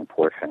fiction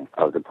portion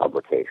of the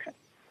publication,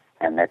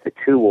 and that the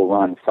two will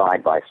run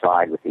side by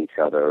side with each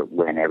other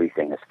when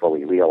everything is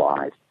fully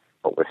realized.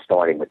 But we're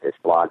starting with this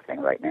blog thing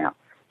right now.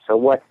 So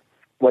what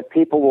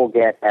people will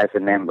get as a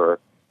member,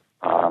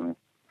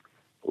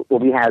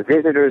 we have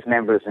visitors,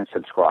 members, and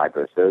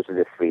subscribers. Those are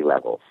the three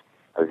levels.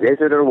 A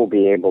visitor will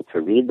be able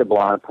to read the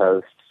blog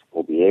posts,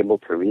 will be able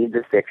to read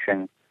the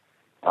fiction,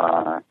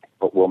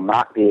 but will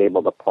not be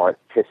able to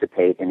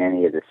participate in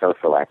any of the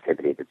social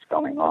activity that's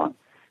going on.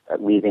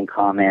 Leaving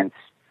comments,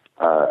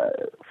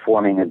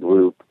 forming a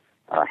group,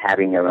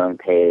 having their own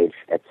page,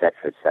 etc.,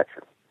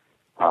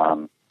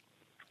 etc.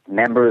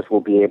 Members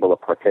will be able to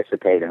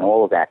participate in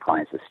all of that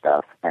kinds of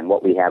stuff. And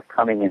what we have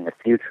coming in the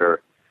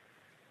future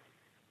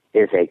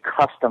is a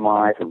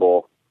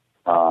customizable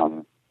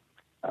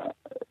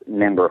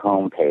member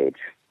homepage.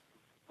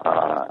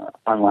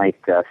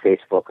 Unlike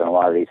Facebook and a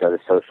lot of these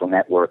other social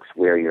networks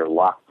where you're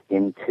locked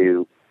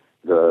into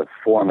the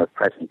form of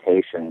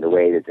presentation, the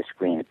way that the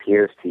screen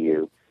appears to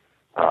you,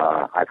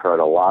 I've heard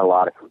a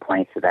lot of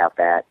complaints about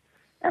that.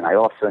 And I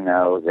also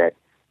know that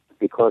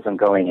because I'm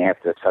going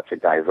after such a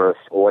diverse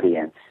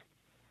audience,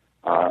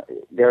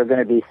 there are going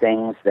to be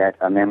things that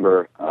a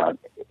member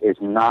is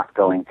not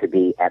going to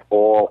be at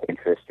all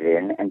interested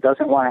in and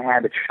doesn't want to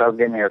have it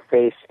shoved in their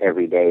face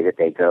every day that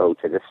they go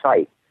to the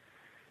site.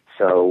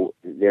 So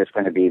there's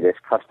going to be this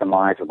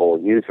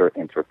customizable user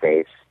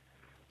interface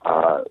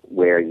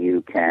where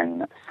you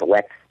can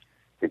select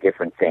the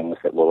different things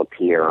that will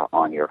appear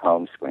on your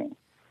home screen.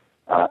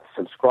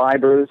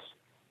 Subscribers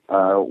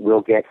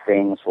will get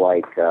things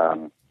like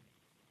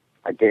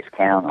a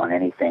discount on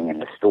anything in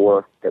the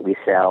store that we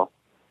sell.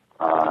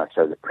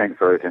 So the print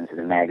versions of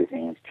the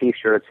magazines,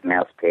 T-shirts,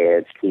 mouse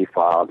pads, key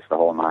fobs, the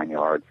whole 9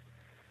 yards.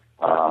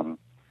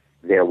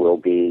 There will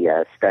be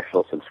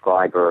special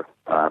subscriber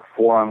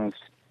forums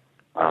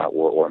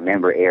or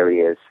member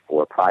areas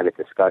for private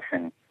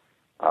discussion.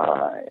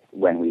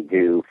 When we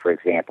do, for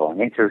example,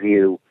 an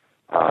interview,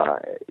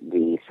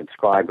 the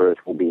subscribers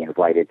will be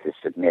invited to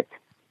submit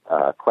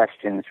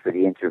questions for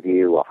the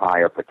interview, a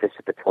higher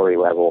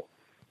participatory level,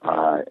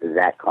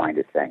 that kind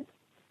of thing.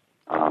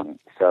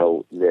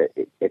 So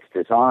it's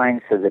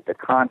designed so that the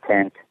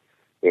content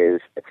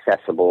is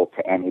accessible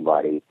to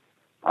anybody.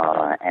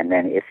 And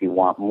then if you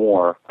want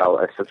more,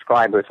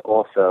 subscribers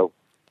also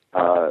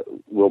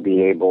will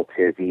be able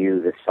to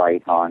view the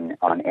site on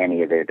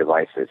any of their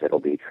devices. It'll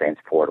be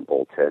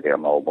transportable to their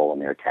mobile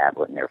and their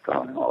tablet and their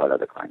phone and all that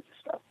other kinds of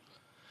stuff.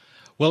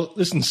 Well,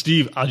 listen,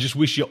 Steve, I just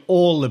wish you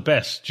all the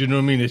best. Do you know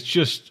what I mean? It's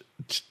just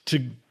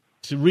to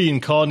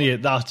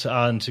reincarnate that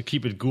and to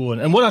keep it going.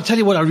 And what I tell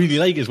you what I really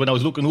like is when I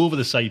was looking over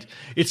the site,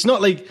 it's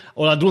not like,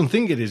 well, I don't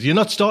think it is. You're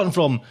not starting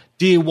from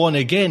day one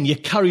again. You're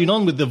carrying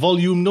on with the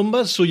volume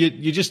numbers. So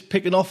you're just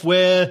picking off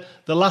where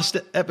the last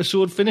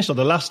episode finished or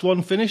the last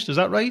one finished. Is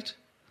that right?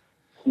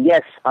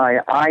 Yes,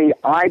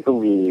 I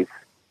believe,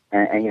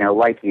 and you know,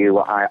 like you,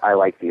 I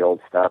like the old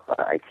stuff.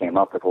 I came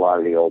up with a lot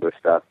of the older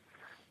stuff.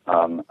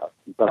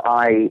 But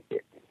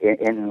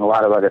in a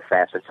lot of other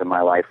facets of my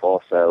life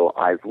also,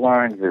 I've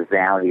learned the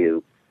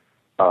value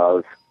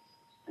of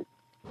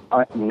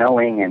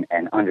knowing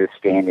and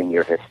understanding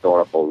your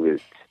historical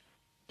roots.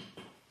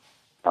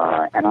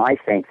 And I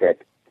think that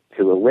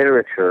to a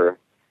literature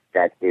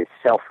that is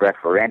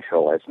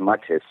self-referential as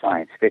much as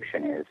science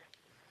fiction is,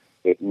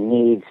 it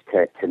needs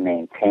to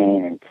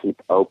maintain and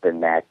keep open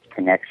that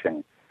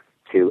connection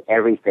to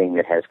everything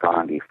that has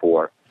gone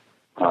before.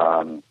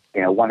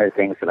 You know, one of the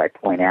things that I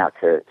point out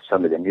to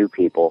some of the new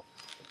people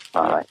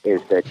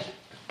is that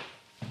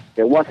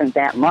there wasn't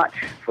that much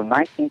from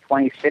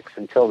 1926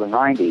 until the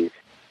 90s.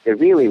 There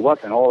really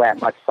wasn't all that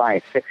much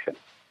science fiction,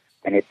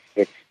 and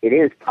it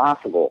is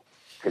possible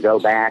to go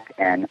back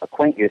and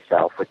acquaint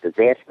yourself with the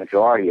vast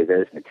majority of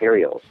those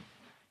materials.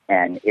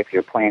 And if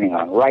you're planning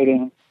on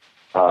writing,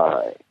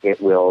 it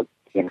will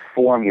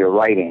inform your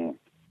writing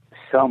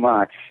so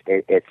much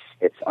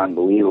it's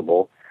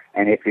unbelievable.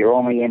 And if you're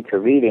only into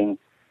reading,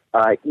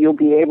 you'll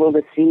be able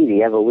to see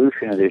the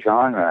evolution of the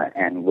genre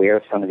and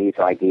where some of these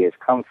ideas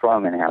come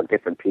from and how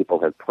different people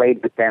have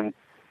played with them.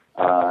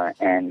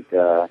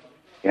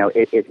 You know,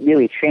 it's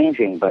really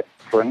changing, but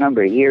for a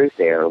number of years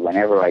there,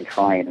 whenever I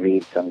try and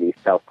read some of these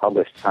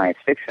self-published science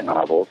fiction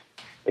novels,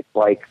 it's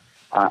like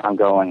I'm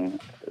going,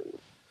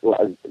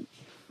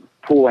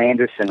 Poul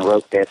Anderson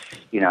wrote this,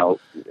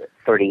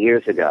 30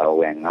 years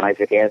ago, and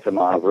Isaac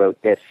Asimov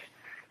wrote this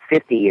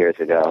 50 years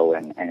ago,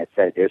 and it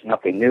says there's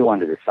nothing new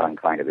under the sun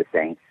kind of a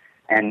thing.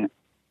 And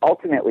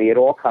ultimately, it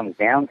all comes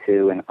down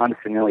to an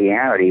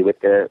unfamiliarity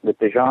with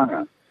the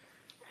genre.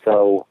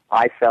 So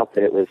I felt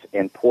that it was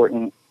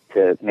important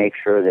to make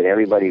sure that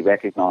everybody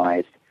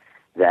recognized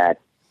that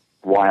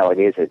while it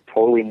is a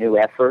totally new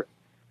effort,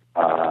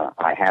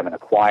 I haven't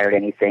acquired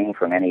anything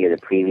from any of the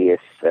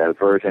previous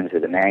versions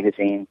of the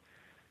magazine,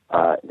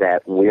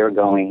 that we're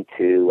going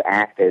to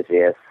act as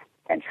if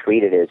and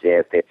treat it as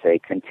if it's a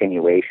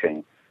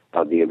continuation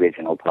of the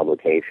original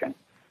publication.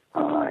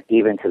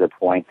 Even to the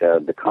point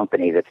of the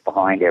company that's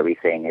behind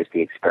everything is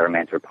the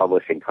Experimenter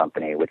Publishing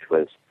Company, which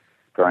was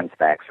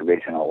Gernsback's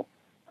original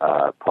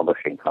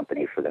publishing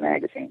company for the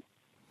magazine.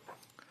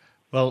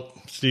 Well,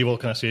 Steve, what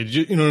can I say?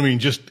 You know what I mean?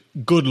 Just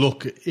good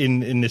luck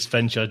in this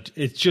venture.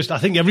 It's just, I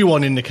think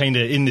everyone in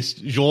this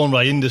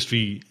genre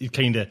industry, it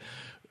kind of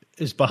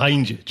is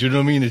behind you. Do you know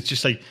what I mean? It's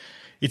just like,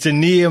 it's a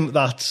name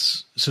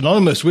that's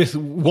synonymous with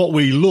what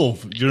we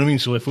love. Do you know what I mean?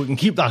 So if we can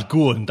keep that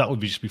going, that would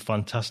just be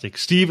fantastic.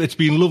 Steve, it's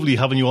been lovely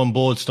having you on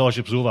board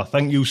StarShipSofa.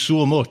 Thank you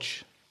so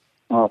much.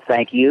 Well,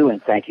 thank you,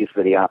 and thank you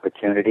for the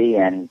opportunity,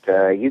 and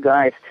you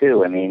guys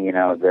too. I mean,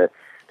 the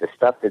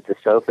stuff that the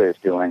Sofa is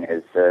doing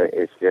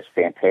is just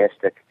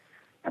fantastic,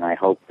 and I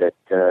hope that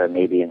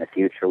maybe in the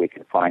future we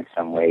can find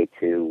some way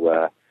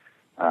to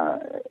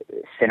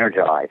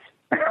synergize.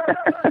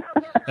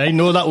 I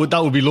know that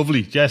would be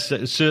lovely. Yes,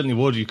 it certainly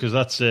would, because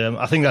that's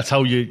I think that's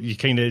how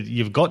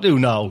you've got to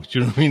now. Do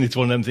you know what I mean? It's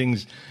one of them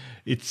things.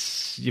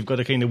 You've got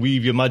to kind of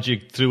weave your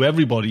magic through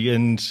everybody,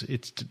 and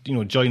it's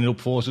joining up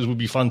forces would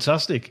be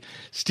fantastic.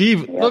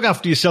 Steve, Look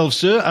after yourself,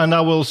 sir, and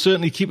I will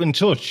certainly keep in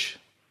touch.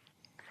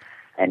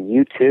 And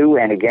you too,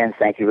 and again,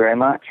 thank you very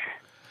much.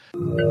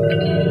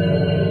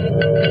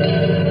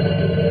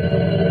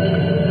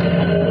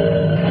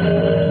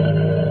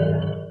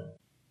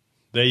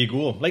 There you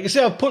go. Like I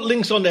say, I've put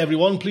links on to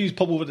everyone. Please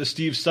pop over to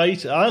Steve's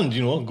site and,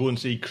 go and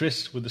see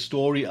Chris with the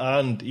story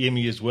and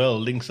Amy as well.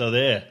 Links are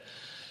there.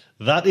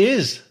 That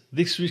is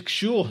this week's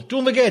show.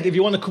 Don't forget, if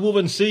you want to come over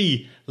and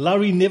see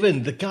Larry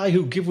Niven, the guy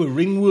who gave away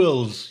ring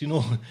whirls,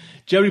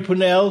 Jerry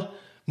Pournell,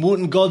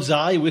 Morton God's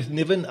Eye with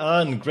Niven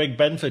and Greg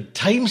Benford.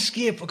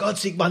 Timescape, for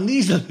God's sake, man,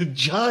 these are the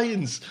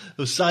giants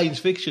of science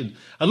fiction.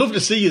 I'd love to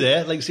see you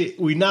there. Like I say,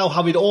 we now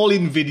have it all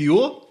in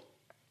video.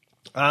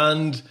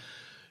 And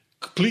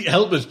complete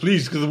help us,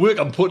 please, because the work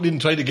I'm putting in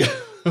trying to get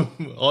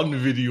on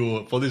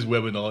video for this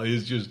webinar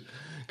is just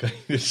kind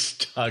of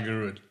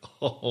staggering.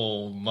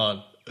 Oh,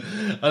 man.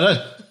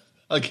 And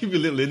I'll give you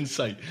a little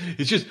insight.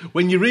 It's just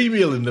when you're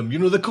emailing them,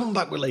 they come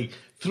back with like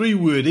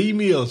 3-word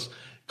emails.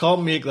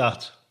 Can't make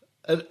that.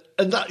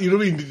 And that, you know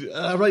what I mean?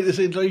 I write this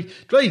in, right,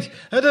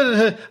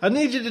 I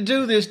need you to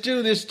do this,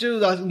 do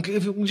that. And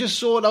if you can just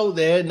sort out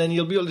there, and then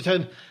you'll be able to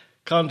tell,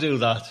 can't do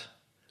that.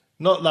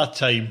 Not that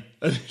time.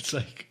 And it's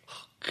like,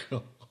 oh,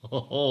 God.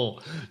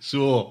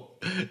 So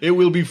it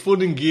will be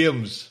fun and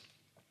games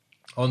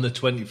on the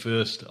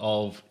 21st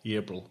of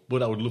April.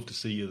 But I would love to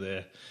see you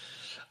there.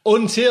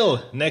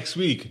 Until next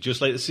week, just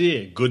like to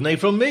say, good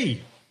night from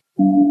me.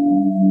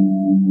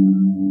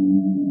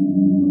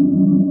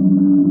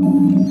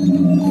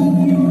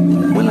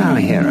 Will our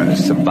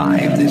heroes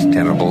survive this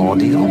terrible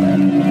ordeal?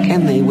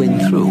 Can they win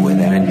through with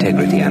their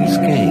integrity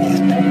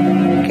unscathed?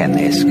 Can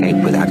they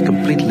escape without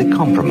completely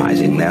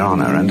compromising their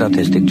honor and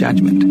artistic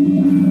judgment?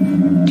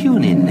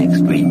 Tune in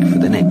next week for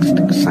the next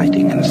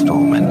exciting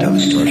installment of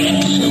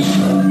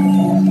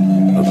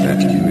StarShipSofa.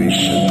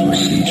 Evacuation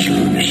procedure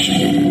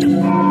initiated.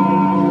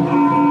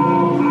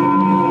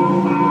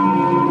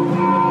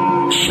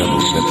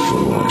 Shuttle set for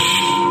launch.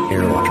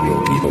 Airlock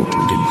will be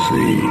opened in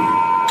 3,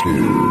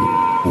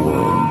 2,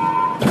 1.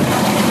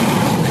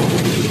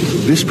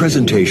 This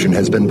presentation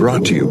has been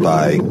brought to you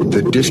by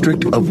the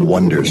District of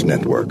Wonders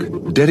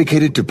Network,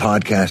 dedicated to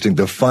podcasting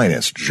the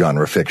finest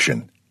genre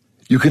fiction.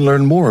 You can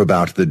learn more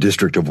about the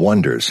District of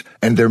Wonders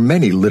and their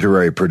many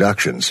literary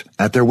productions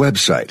at their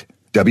website,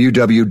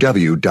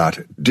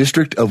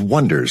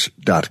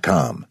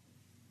 www.districtofwonders.com.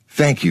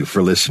 Thank you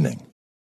for listening.